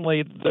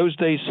unfortunately, those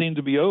days seem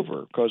to be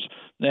over because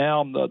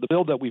now the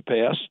bill that we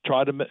passed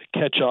tried to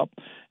catch up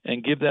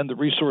and give them the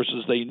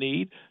resources they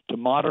need to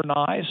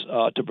modernize,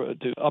 to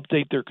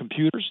update their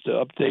computers, to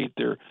update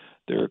their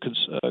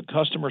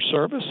customer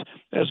service,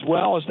 as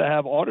well as to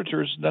have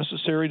auditors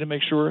necessary to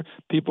make sure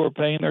people are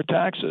paying their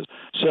taxes.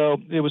 So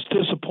it was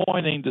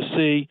disappointing to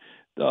see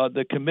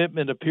the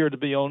commitment appear to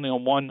be only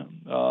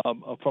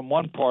on from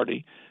one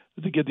party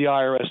to give the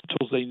IRS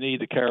tools they need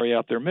to carry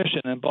out their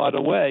mission. And by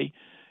the way,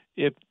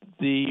 if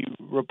the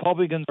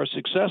Republicans are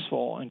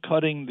successful in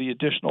cutting the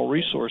additional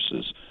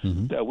resources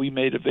that we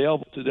made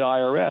available to the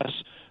IRS,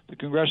 the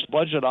Congressional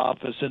Budget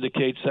Office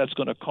indicates that's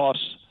going to cost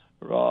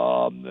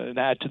and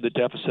add to the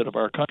deficit of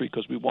our country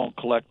because we won't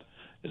collect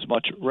as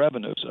much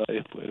revenues.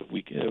 If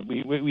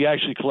we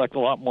actually collect a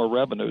lot more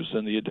revenues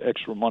than the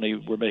extra money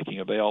we're making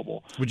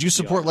available. Would you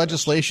support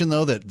legislation,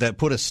 though, that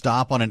put a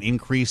stop on an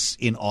increase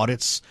in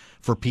audits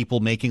for people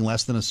making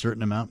less than a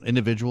certain amount,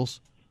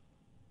 individuals?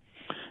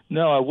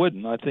 No, I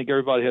wouldn't. I think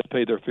everybody has to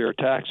pay their fair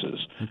taxes.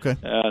 Okay.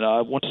 And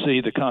I want to see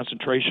the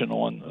concentration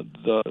on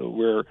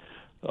where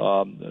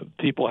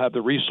people have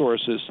the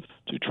resources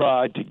to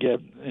try to get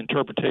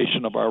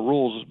interpretation of our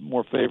rules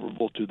more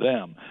favorable to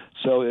them.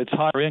 So it's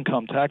higher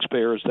income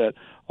taxpayers that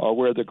are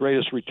where the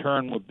greatest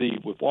return would be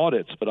with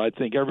audits. But I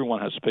think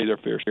everyone has to pay their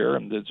fair share,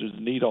 and there's a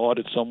need to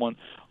audit someone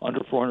under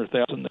 $400,000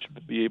 that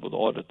should be able to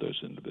audit those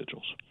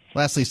individuals.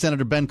 Lastly,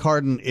 Senator Ben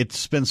Cardin,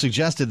 it's been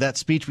suggested that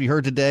speech we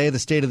heard today, the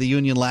State of the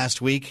Union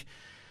last week,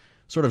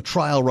 sort of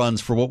trial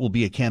runs for what will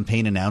be a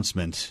campaign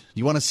announcement. Do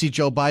you want to see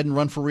Joe Biden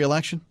run for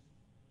re-election?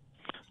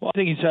 Well, I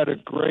think he's had a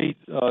great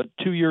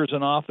 2 years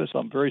in office.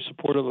 I'm very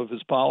supportive of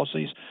his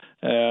policies,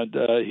 and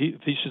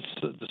if he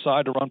should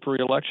decide to run for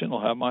re-election, he'll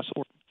have my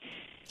support.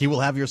 He will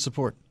have your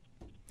support.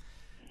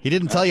 He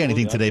didn't tell you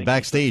anything today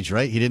backstage,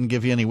 right? He didn't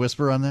give you any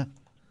whisper on that?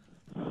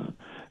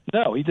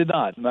 No, he did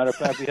not. Matter of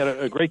fact, we had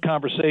a great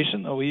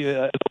conversation. We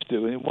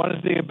do. And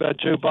one thing about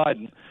Joe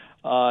Biden,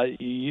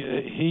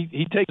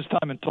 he takes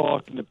time in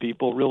talking to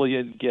people,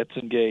 really gets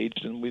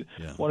engaged. And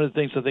one of the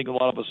things I think a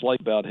lot of us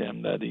like about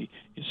him, that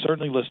he's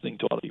certainly listening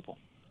to other people.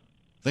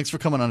 Thanks for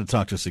coming on to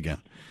talk to us again.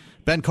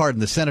 Ben Cardin,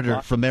 the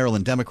senator from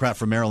Maryland, Democrat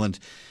from Maryland,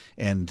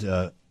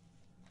 and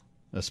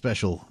A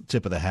special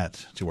tip of the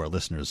hat to our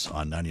listeners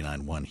on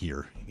 99.1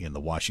 here in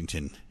the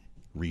Washington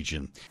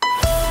region.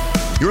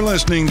 You're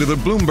listening to the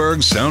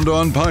Bloomberg Sound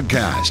On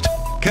podcast.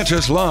 Catch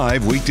us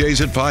live weekdays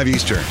at 5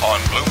 Eastern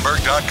on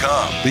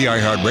Bloomberg.com, the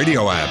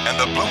iHeartRadio app, and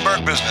the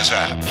Bloomberg Business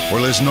app.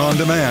 Or listen on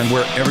demand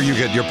wherever you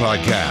get your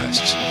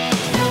podcasts.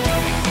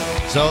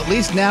 So at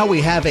least now we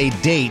have a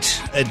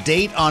date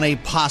on a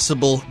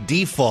possible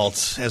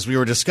default, as we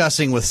were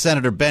discussing with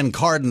Senator Ben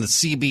Cardin, the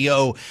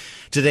CBO,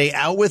 today,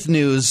 out with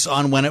news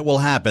on when it will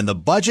happen. The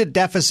budget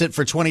deficit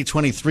for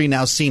 2023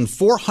 now seen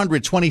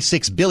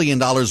 $426 billion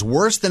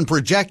worse than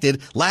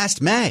projected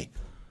last May.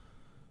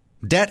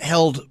 Debt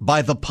held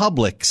by the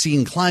public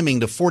seen climbing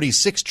to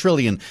 $46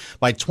 trillion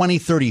by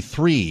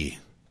 2033,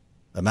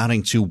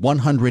 amounting to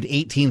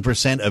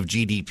 118% of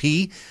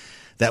GDP.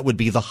 That would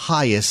be the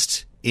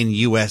highest in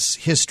U.S.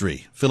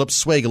 history. Philip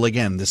Swagel,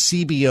 again, the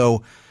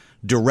CBO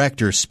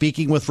director,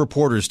 speaking with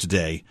reporters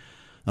today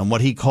on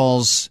what he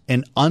calls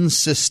an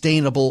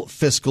unsustainable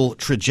fiscal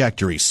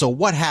trajectory. So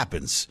what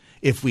happens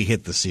if we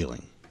hit the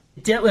ceiling?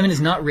 Debt limit is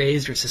not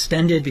raised or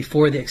suspended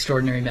before the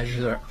extraordinary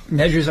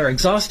measures are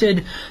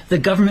exhausted. The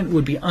government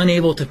would be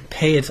unable to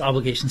pay its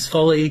obligations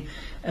fully.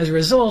 As a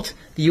result,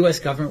 the U.S.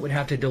 government would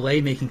have to delay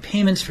making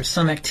payments for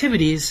some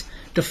activities,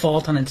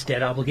 default on its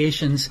debt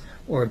obligations,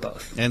 or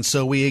both. And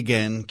so we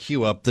again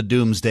cue up the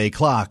doomsday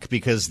clock,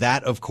 because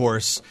that, of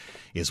course,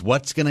 is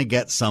what's going to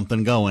get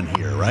something going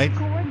here, right?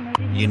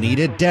 You need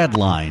a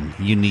deadline.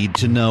 You need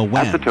to know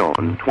when. At the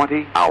tone,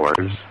 20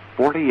 hours,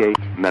 48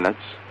 minutes,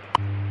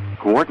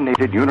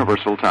 Coordinated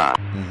Universal Time.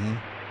 Mm-hmm.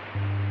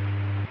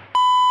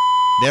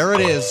 There it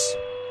is.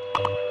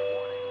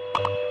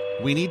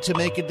 We need to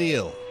make a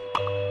deal.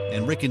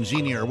 And Rick and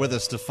Jeannie are with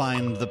us to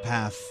find the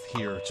path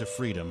here to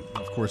freedom.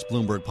 Of course,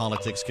 Bloomberg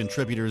Politics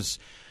contributors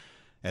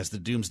as the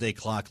doomsday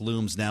clock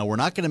looms now. We're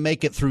not going to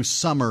make it through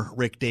summer,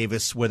 Rick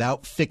Davis,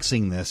 without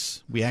fixing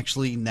this. We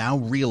actually now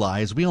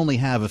realize we only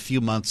have a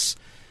few months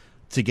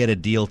to get a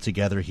deal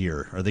together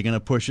here. Are they going to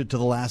push it to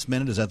the last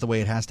minute? Is that the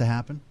way it has to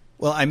happen?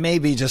 Well, I may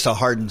be just a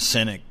hardened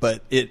cynic,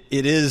 but it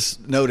is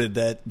noted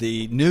that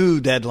the new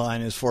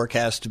deadline is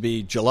forecast to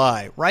be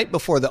July, right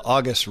before the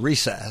August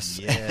recess.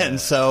 Yeah. And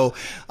so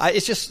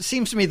it just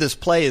seems to me this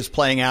play is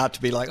playing out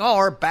to be like, oh,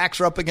 our backs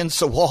are up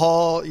against the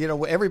wall. You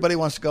know, everybody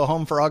wants to go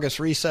home for August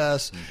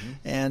recess,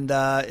 and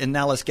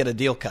now let's get a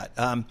deal cut.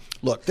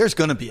 Look, there's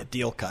going to be a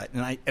deal cut,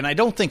 and I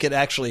don't think it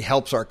actually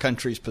helps our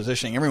country's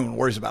positioning. Everyone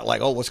worries about like,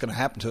 oh, what's going to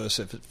happen to us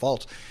if it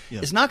defaults? Yeah.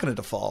 It's not going to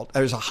default.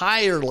 There's a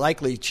higher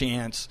likely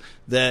chance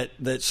that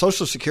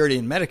Social Security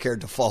and Medicare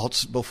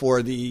defaults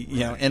before the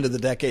end of the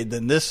decade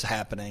than this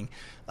happening,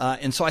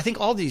 and so I think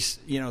all these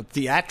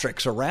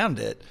theatrics around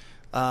it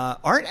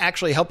aren't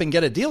actually helping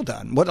get a deal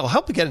done. What will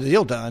help to get a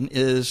deal done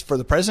is for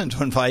the president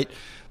to invite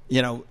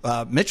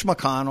Mitch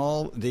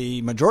McConnell,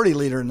 the majority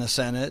leader in the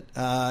Senate,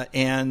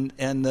 and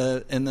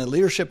the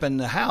leadership in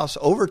the House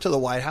over to the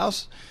White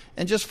House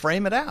and just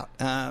frame it out.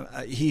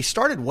 He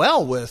started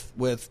well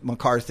with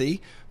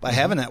McCarthy by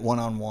having that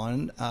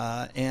one-on-one,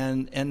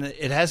 and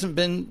it hasn't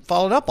been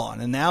followed up on.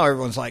 And now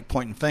everyone's like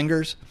pointing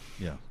fingers.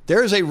 Yeah,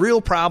 there is a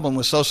real problem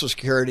with Social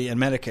Security and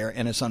Medicare,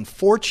 and it's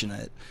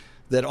unfortunate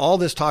that all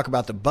this talk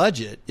about the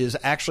budget is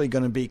actually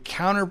going to be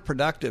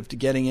counterproductive to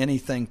getting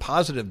anything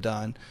positive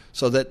done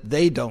so that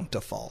they don't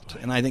default.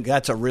 And I think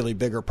that's a really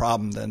bigger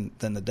problem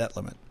than the debt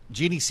limit.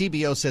 Jeannie,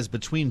 CBO says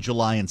between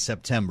July and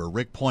September.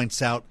 Rick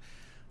points out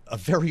a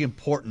very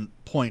important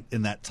point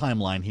in that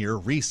timeline here,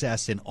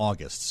 recess in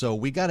August. So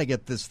we got to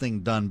get this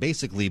thing done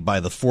basically by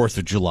the 4th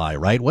of July,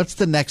 right? What's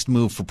the next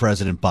move for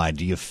President Biden?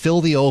 Do you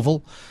fill the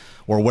Oval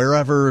or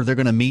wherever they're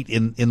going to meet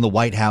in the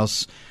White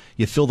House?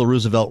 You fill the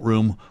Roosevelt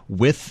Room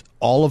with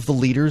all of the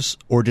leaders,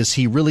 or does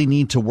he really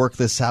need to work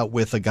this out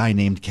with a guy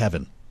named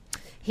Kevin?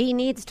 He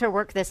needs to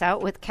work this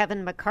out with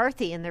Kevin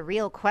McCarthy, and the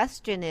real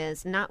question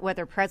is not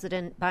whether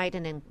President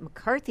Biden and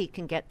McCarthy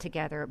can get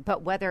together,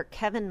 but whether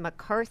Kevin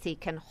McCarthy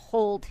can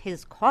hold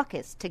his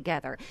caucus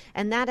together.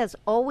 And that has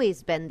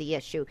always been the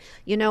issue.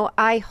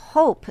 I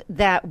hope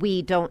that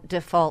we don't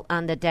default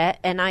on the debt,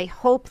 and I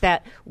hope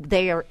that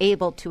they are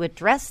able to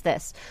address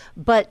this.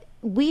 But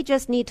we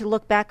just need to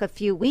look back a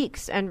few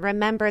weeks and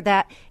remember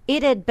that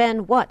it had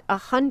been,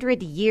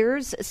 100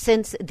 years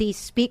since the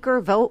speaker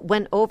vote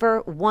went over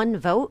one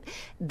vote.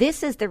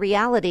 This is the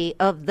reality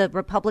of the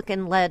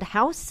Republican-led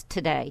House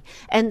today.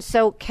 And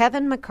so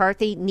Kevin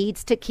McCarthy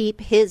needs to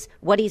keep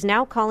what he's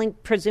now calling,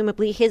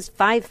 presumably, his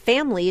 5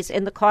 families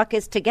in the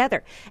caucus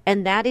together.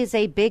 And that is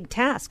a big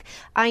task.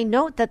 I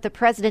note that the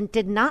president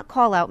did not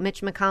call out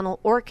Mitch McConnell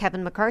or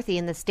Kevin McCarthy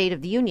in the State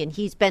of the Union.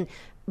 He's been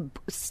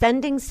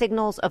sending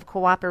signals of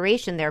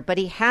cooperation there, but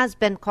he has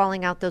been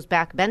calling out those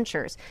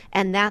backbenchers,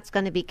 and that's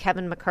going to be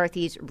Kevin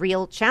McCarthy's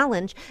real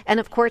challenge. And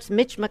of course,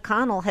 Mitch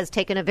McConnell has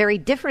taken a very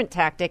different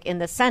tactic in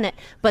the Senate,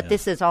 but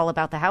this is all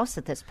about the House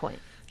at this point.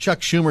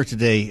 Chuck Schumer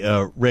today,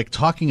 Rick,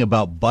 talking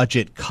about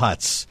budget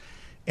cuts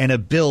and a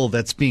bill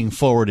that's being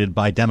forwarded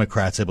by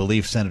Democrats. I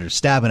believe Senator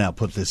Stabenow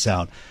put this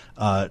out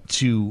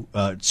to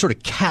sort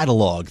of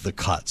catalog the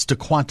cuts, to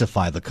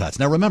quantify the cuts.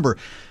 Now, remember,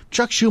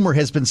 Chuck Schumer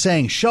has been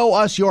saying, show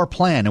us your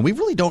plan. And we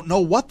really don't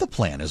know what the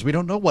plan is. We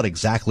don't know what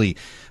exactly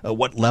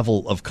what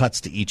level of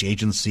cuts to each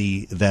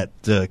agency that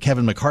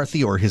Kevin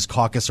McCarthy or his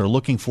caucus are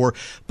looking for.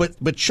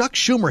 But Chuck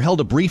Schumer held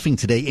a briefing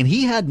today, and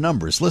he had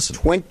numbers. Listen.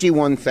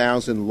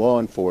 21,000 law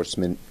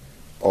enforcement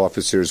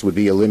officers would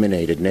be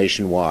eliminated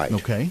nationwide.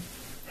 Okay.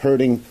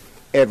 Hurting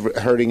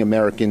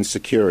American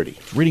security.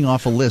 Reading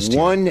off a list.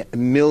 1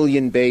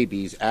 million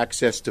babies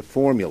access to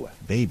formula.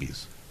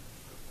 Babies.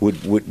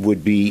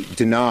 Would be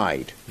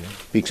denied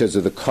because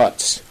of the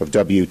cuts of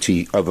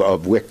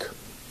WIC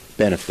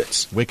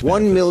benefits.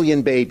 1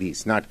 million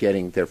babies not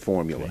getting their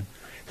formula. Okay.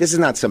 This is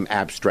not some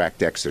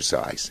abstract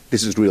exercise.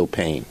 This is real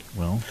pain.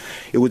 Well,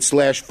 it would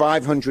slash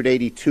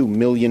 $582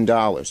 million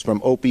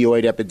from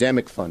opioid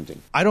epidemic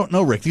funding. I don't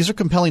know, Rick. These are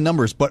compelling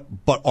numbers, but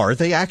are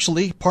they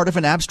actually part of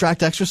an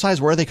abstract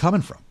exercise? Where are they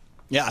coming from?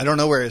 Yeah, I don't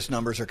know where his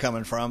numbers are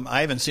coming from.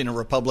 I haven't seen a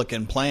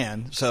Republican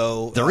plan,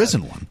 so there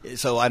isn't one.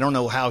 So I don't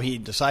know how he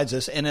decides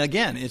this. And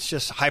again, it's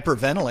just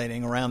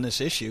hyperventilating around this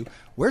issue.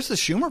 Where's the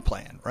Schumer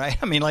plan, right?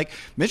 I mean, like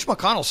Mitch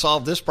McConnell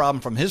solved this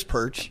problem from his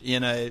perch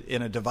in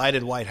a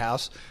divided White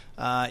House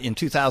in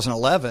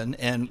 2011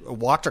 and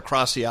walked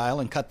across the aisle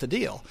and cut the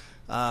deal.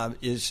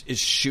 Is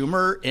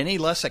Schumer any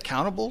less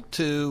accountable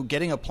to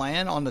getting a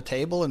plan on the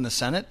table in the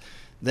Senate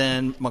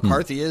than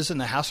McCarthy is in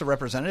the House of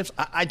Representatives?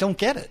 I don't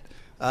get it.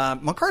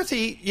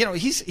 McCarthy,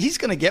 he's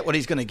going to get what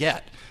he's going to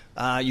get.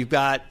 You've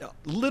got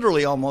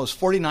literally almost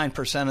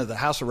 49% of the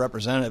House of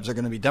Representatives are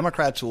going to be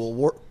Democrats who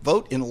will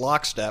vote in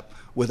lockstep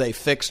with a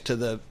fix to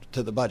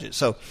the budget.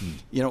 So,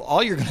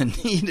 all you're going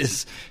to need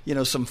is,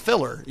 some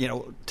filler.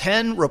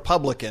 10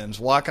 Republicans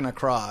walking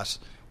across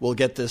will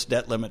get this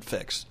debt limit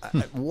fixed.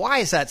 Why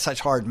is that such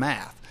hard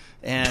math?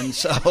 And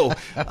so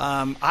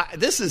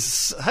this is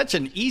such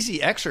an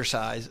easy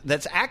exercise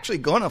that's actually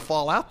going to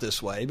fall out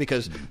this way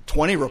because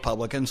 20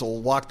 Republicans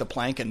will walk the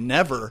plank and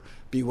never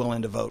be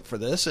willing to vote for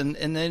this. And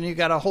then you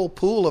got a whole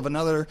pool of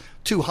another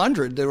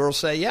 200 that will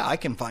say, yeah, I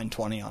can find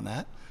 20 on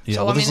that. Yeah,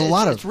 so,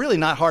 well, it's really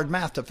not hard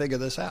math to figure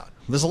this out.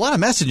 There's a lot of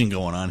messaging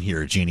going on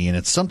here, Jeannie, and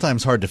it's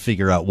sometimes hard to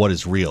figure out what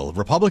is real.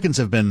 Republicans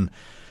have been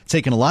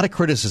taken a lot of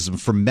criticism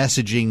for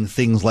messaging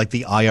things like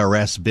the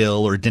IRS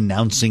bill or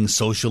denouncing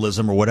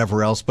socialism or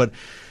whatever else. But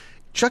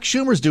Chuck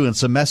Schumer's doing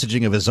some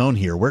messaging of his own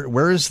here.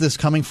 Where is this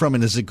coming from,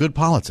 and is it good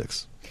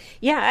politics?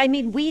 Yeah, I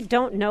mean, we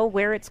don't know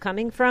where it's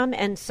coming from,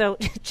 and so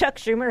Chuck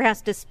Schumer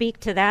has to speak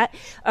to that.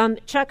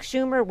 Chuck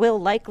Schumer will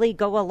likely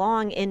go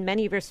along in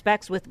many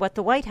respects with what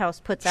the White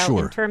House puts out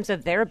in terms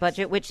of their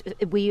budget, which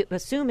we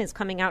assume is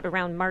coming out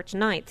around March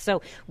 9th.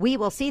 So we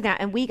will see that,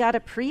 and we got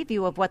a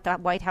preview of what the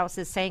White House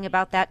is saying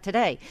about that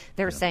today.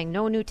 They're saying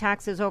no new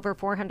taxes over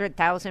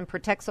 $400,000,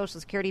 protect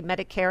Social Security,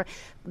 Medicare,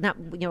 not,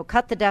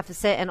 cut the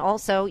deficit, and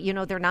also,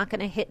 they're not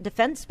going to hit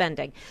defense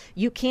spending.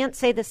 You can't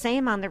say the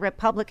same on the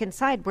Republican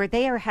side, where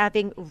they are having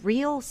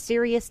real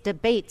serious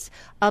debates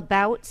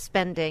about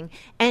spending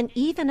and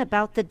even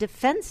about the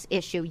defense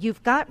issue.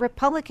 You've got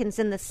Republicans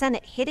in the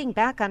Senate hitting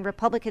back on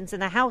Republicans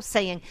in the House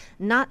saying,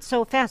 not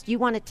so fast. You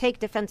want to take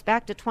defense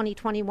back to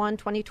 2021,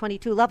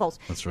 2022 levels.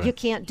 That's right. You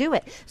can't do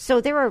it.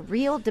 So there are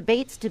real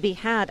debates to be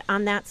had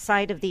on that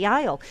side of the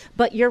aisle.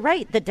 But you're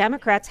right. The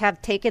Democrats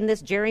have taken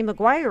this Jerry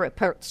Maguire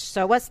approach.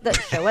 Show us the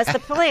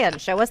plan.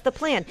 Show us the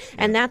plan.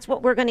 And that's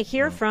what we're going to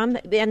hear from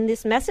in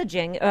this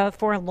messaging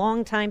for a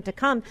long time to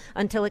come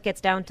until it gets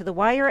down to the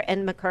wire,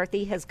 and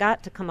McCarthy has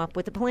got to come up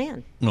with a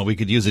plan. Well, we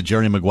could use a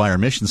Jerry Maguire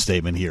mission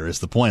statement here is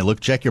the point.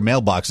 Look, check your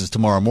mailboxes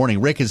tomorrow morning.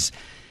 Rick, is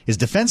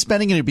defense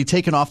spending going to be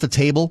taken off the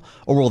table,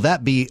 or will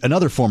that be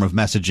another form of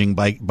messaging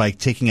by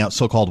taking out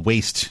so-called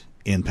waste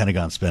in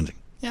Pentagon spending?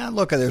 Yeah,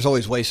 look, there's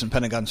always waste in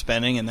Pentagon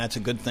spending, and that's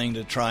a good thing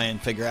to try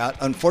and figure out.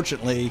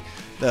 Unfortunately,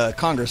 the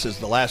Congress is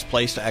the last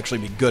place to actually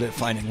be good at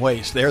finding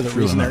waste. They're the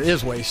reason there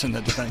is waste in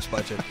the defense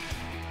budget.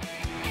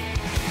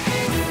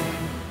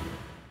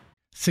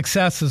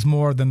 Success is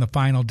more than the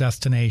final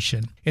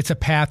destination. It's a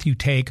path you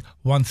take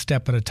one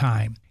step at a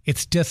time.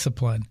 It's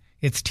discipline,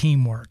 it's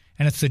teamwork,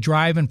 and it's the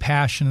drive and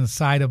passion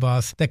inside of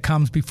us that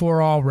comes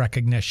before all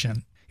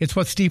recognition. It's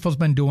what Stifel's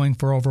been doing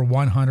for over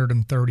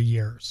 130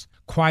 years.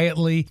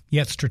 Quietly,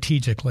 yet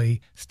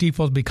strategically,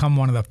 Stifel's become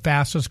one of the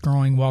fastest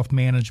growing wealth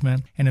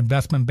management and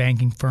investment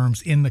banking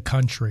firms in the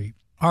country.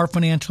 Our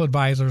financial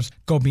advisors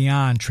go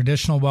beyond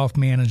traditional wealth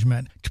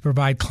management to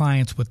provide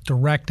clients with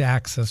direct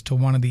access to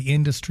one of the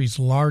industry's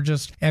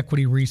largest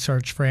equity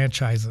research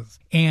franchises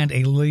and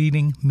a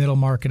leading middle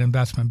market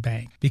investment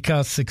bank,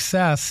 because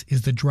success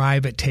is the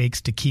drive it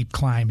takes to keep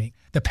climbing,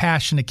 the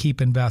passion to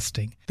keep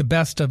investing, the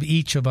best of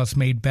each of us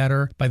made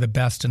better by the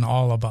best in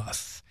all of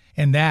us.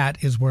 And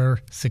that is where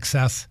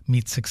success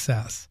meets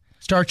success.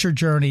 Start your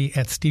journey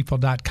at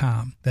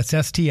Stifel.com. That's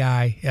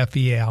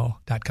STIFEL.com.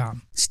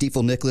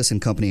 Stifel Nicholas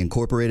and Company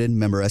Incorporated,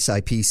 member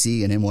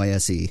SIPC and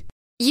NYSE.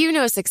 You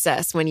know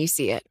success when you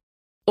see it.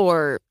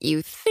 Or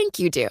you think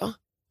you do.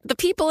 The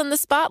people in the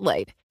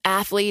spotlight.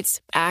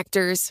 Athletes,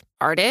 actors,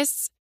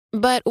 artists.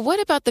 But what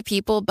about the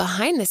people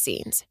behind the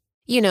scenes?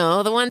 You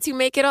know, the ones who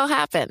make it all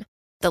happen.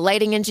 The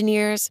lighting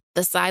engineers,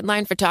 the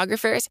sideline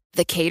photographers,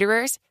 the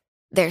caterers.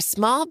 They're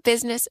small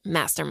business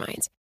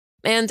masterminds.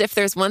 And if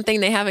there's one thing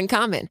they have in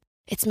common,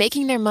 it's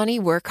making their money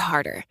work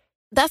harder.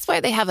 That's why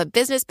they have a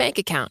business bank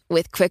account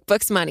with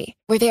QuickBooks Money,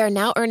 where they are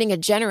now earning a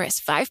generous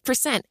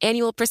 5%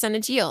 annual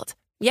percentage yield.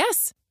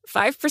 Yes,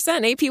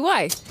 5%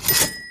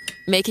 APY.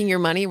 Making your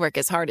money work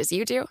as hard as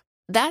you do?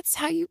 That's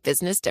how you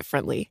business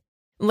differently.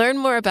 Learn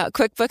more about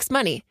QuickBooks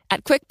Money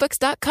at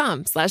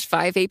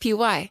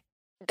quickbooks.com/5APY.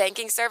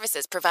 Banking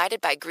services provided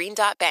by Green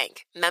Dot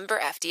Bank. Member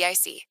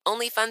FDIC.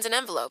 Only funds and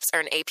envelopes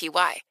earn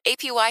APY.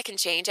 APY can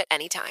change at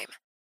any time.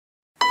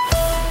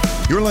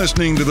 You're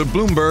listening to the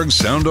Bloomberg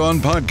Sound On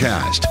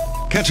podcast.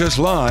 Catch us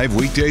live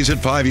weekdays at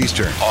 5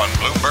 Eastern on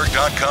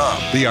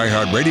Bloomberg.com, the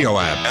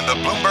iHeartRadio app, and the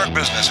Bloomberg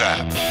Business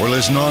app. Or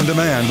listen on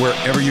demand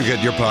wherever you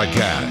get your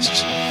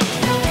podcasts.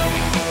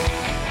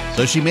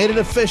 So she made it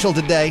official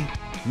today.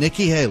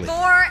 Nikki Haley.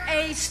 For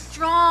a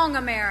strong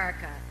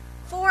America,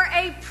 for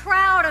a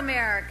proud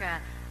America,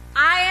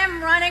 I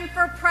am running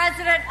for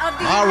president of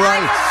the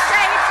United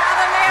States of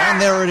America. And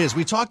there it is.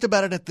 We talked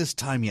about it at this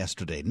time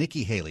yesterday.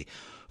 Nikki Haley,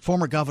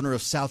 former governor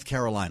of South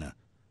Carolina,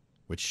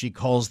 which she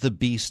calls the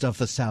beast of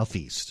the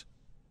Southeast.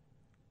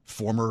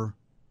 Former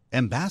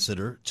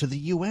ambassador to the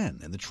UN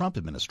in the Trump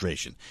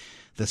administration.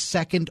 The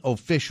second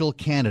official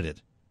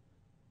candidate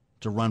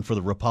to run for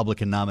the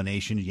Republican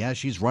nomination. Yeah,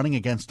 she's running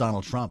against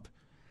Donald Trump.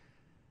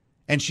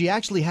 And she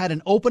actually had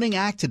an opening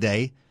act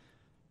today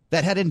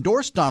that had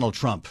endorsed Donald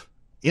Trump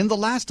in the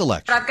last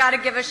election. I've got to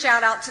give a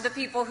shout out to the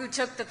people who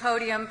took the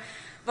podium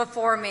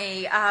before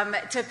me.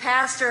 To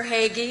Pastor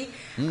Hagee,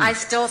 I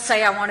still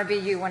say I want to be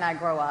you when I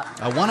grow up.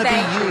 I want to be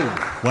you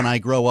when I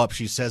grow up,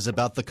 she says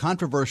about the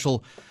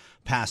controversial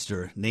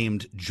pastor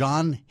named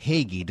John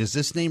Hagee. Does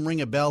this name ring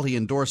a bell? He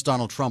endorsed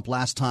Donald Trump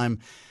last time.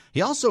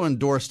 He also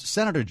endorsed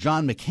Senator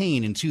John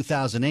McCain in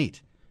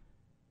 2008.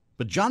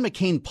 But John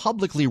McCain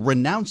publicly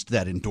renounced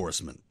that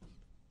endorsement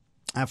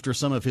after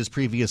some of his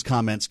previous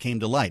comments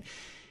came to light.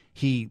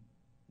 He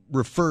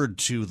referred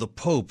to the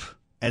Pope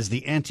as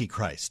the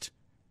Antichrist.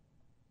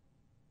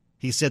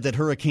 He said that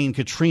Hurricane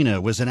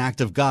Katrina was an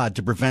act of God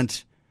to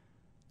prevent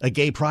a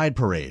gay pride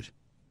parade.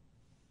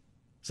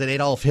 Said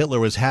Adolf Hitler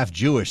was half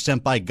Jewish,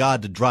 sent by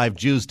God to drive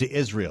Jews to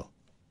Israel.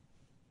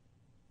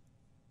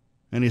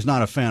 And he's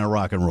not a fan of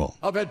rock and roll.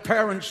 I've had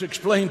parents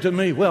explain to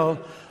me, well,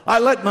 I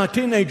let my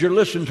teenager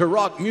listen to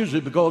rock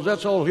music because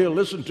that's all he'll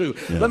listen to.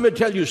 Yeah. Let me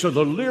tell you, so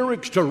the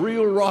lyrics to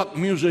real rock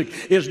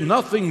music is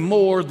nothing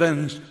more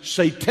than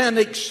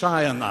satanic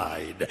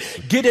cyanide.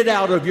 Get it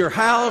out of your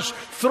house,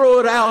 throw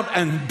it out,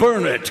 and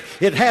burn it.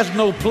 It has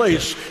no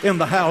place in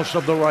the house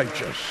of the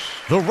righteous.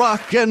 The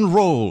rock and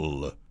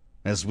roll.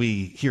 As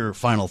we hear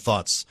final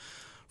thoughts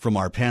from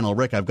our panel.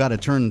 Rick, I've got to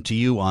turn to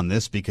you on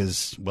this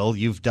because, well,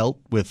 you've dealt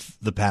with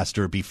the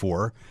pastor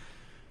before.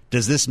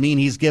 Does this mean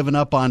he's given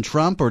up on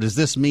Trump, or does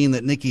this mean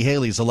that Nikki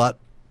Haley's a lot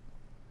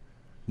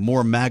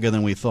more MAGA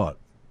than we thought?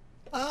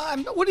 I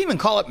wouldn't even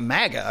call it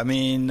MAGA. I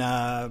mean,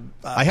 I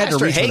had to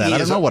reach for that. I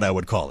don't know what I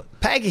would call it.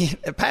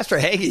 Pastor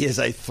Hagee is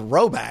a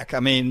throwback. I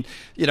mean,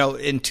 you know,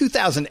 in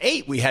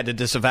 2008, we had to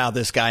disavow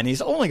this guy, and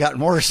he's only gotten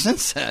worse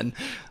since then.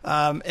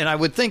 And I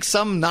would think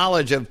some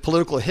knowledge of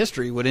political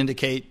history would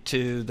indicate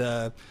to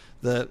the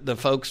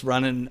folks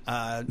running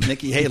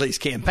Nikki Haley's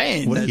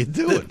campaign what are you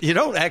doing? That you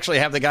don't actually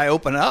have the guy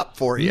open up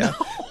for you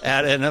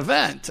at an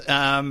event.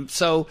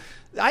 So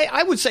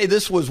I would say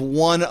this was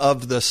one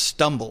of the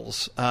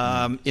stumbles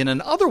in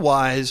an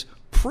otherwise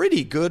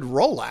pretty good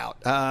rollout.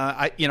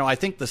 I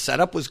think the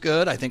setup was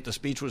good. I think the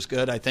speech was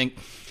good. I think,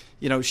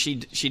 she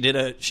did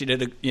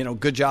a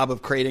good job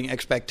of creating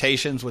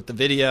expectations with the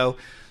video.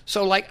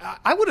 So like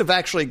I would have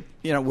actually,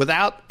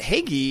 without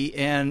Hagee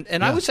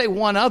and I would say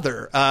one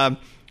other,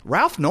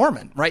 Ralph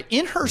Norman, right?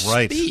 In her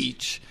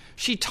speech,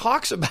 she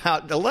talks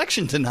about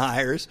election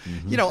deniers,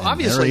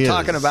 obviously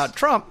talking about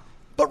Trump.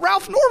 But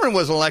Ralph Norman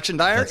was an election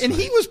denier, and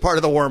he was part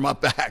of the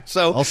warm-up act.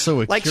 So,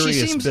 also a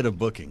curious bit of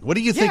booking. What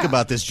do you think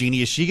about this,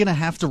 Jeannie? Is she going to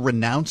have to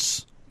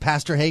renounce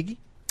Pastor Hagee?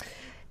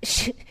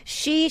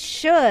 She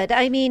should.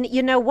 I mean,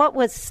 what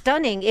was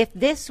stunning, if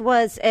this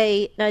was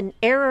an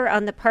error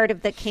on the part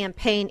of the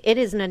campaign, it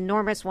is an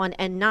enormous one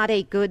and not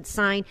a good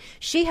sign.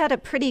 She had a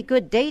pretty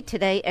good day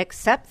today,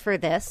 except for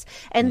this.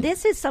 And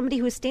this is somebody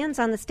who stands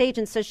on the stage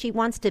and says she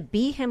wants to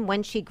be him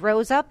when she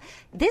grows up.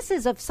 This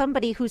is of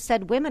somebody who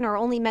said women are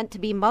only meant to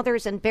be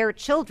mothers and bear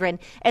children.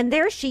 And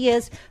there she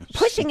is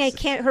pushing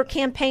her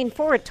campaign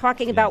forward,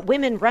 talking about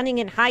women running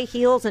in high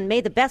heels and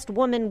may the best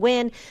woman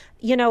win.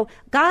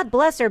 God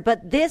bless her,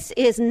 but this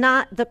is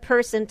not the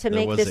person to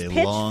make this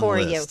pitch for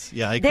you.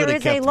 Yeah, there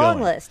is a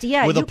long list.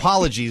 Yeah, with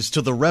apologies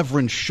to the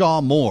Reverend Shaw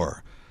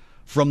Moore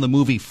from the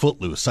movie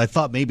Footloose. I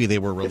thought maybe they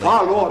were related. If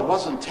our Lord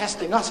wasn't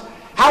testing us,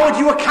 how would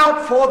you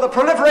account for the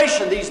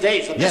proliferation these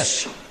days of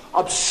this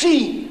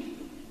obscene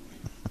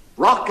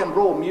rock and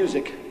roll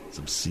music? It's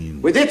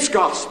obscene. With its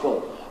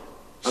gospel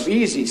of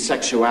easy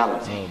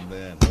sexuality. Oh,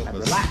 man. And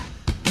relax.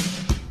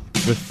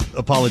 with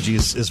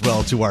apologies as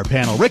well to our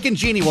panel. Rick and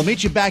Jeannie will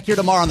meet you back here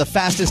tomorrow on the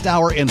fastest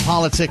hour in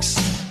politics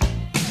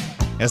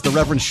as the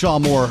Reverend Shaw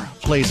Moore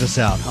plays us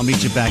out. I'll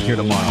meet you back here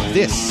tomorrow.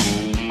 This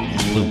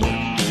is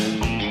Bloomberg.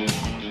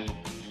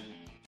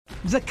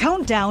 The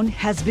countdown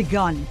has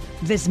begun.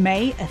 This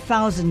May,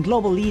 1,000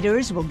 global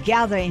leaders will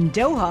gather in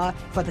Doha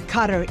for the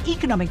Qatar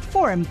Economic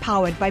Forum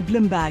powered by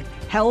Bloomberg,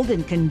 held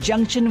in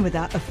conjunction with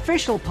our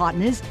official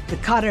partners, the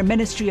Qatar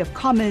Ministry of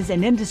Commerce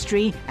and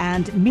Industry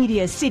and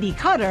Media City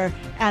Qatar,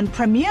 and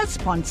premier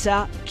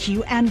sponsor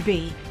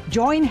QNB.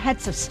 Join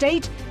heads of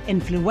state,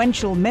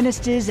 influential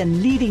ministers,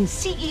 and leading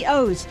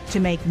CEOs to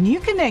make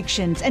new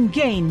connections and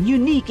gain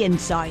unique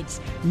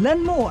insights.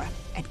 Learn more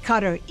at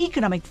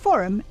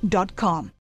QatarEconomicForum.com.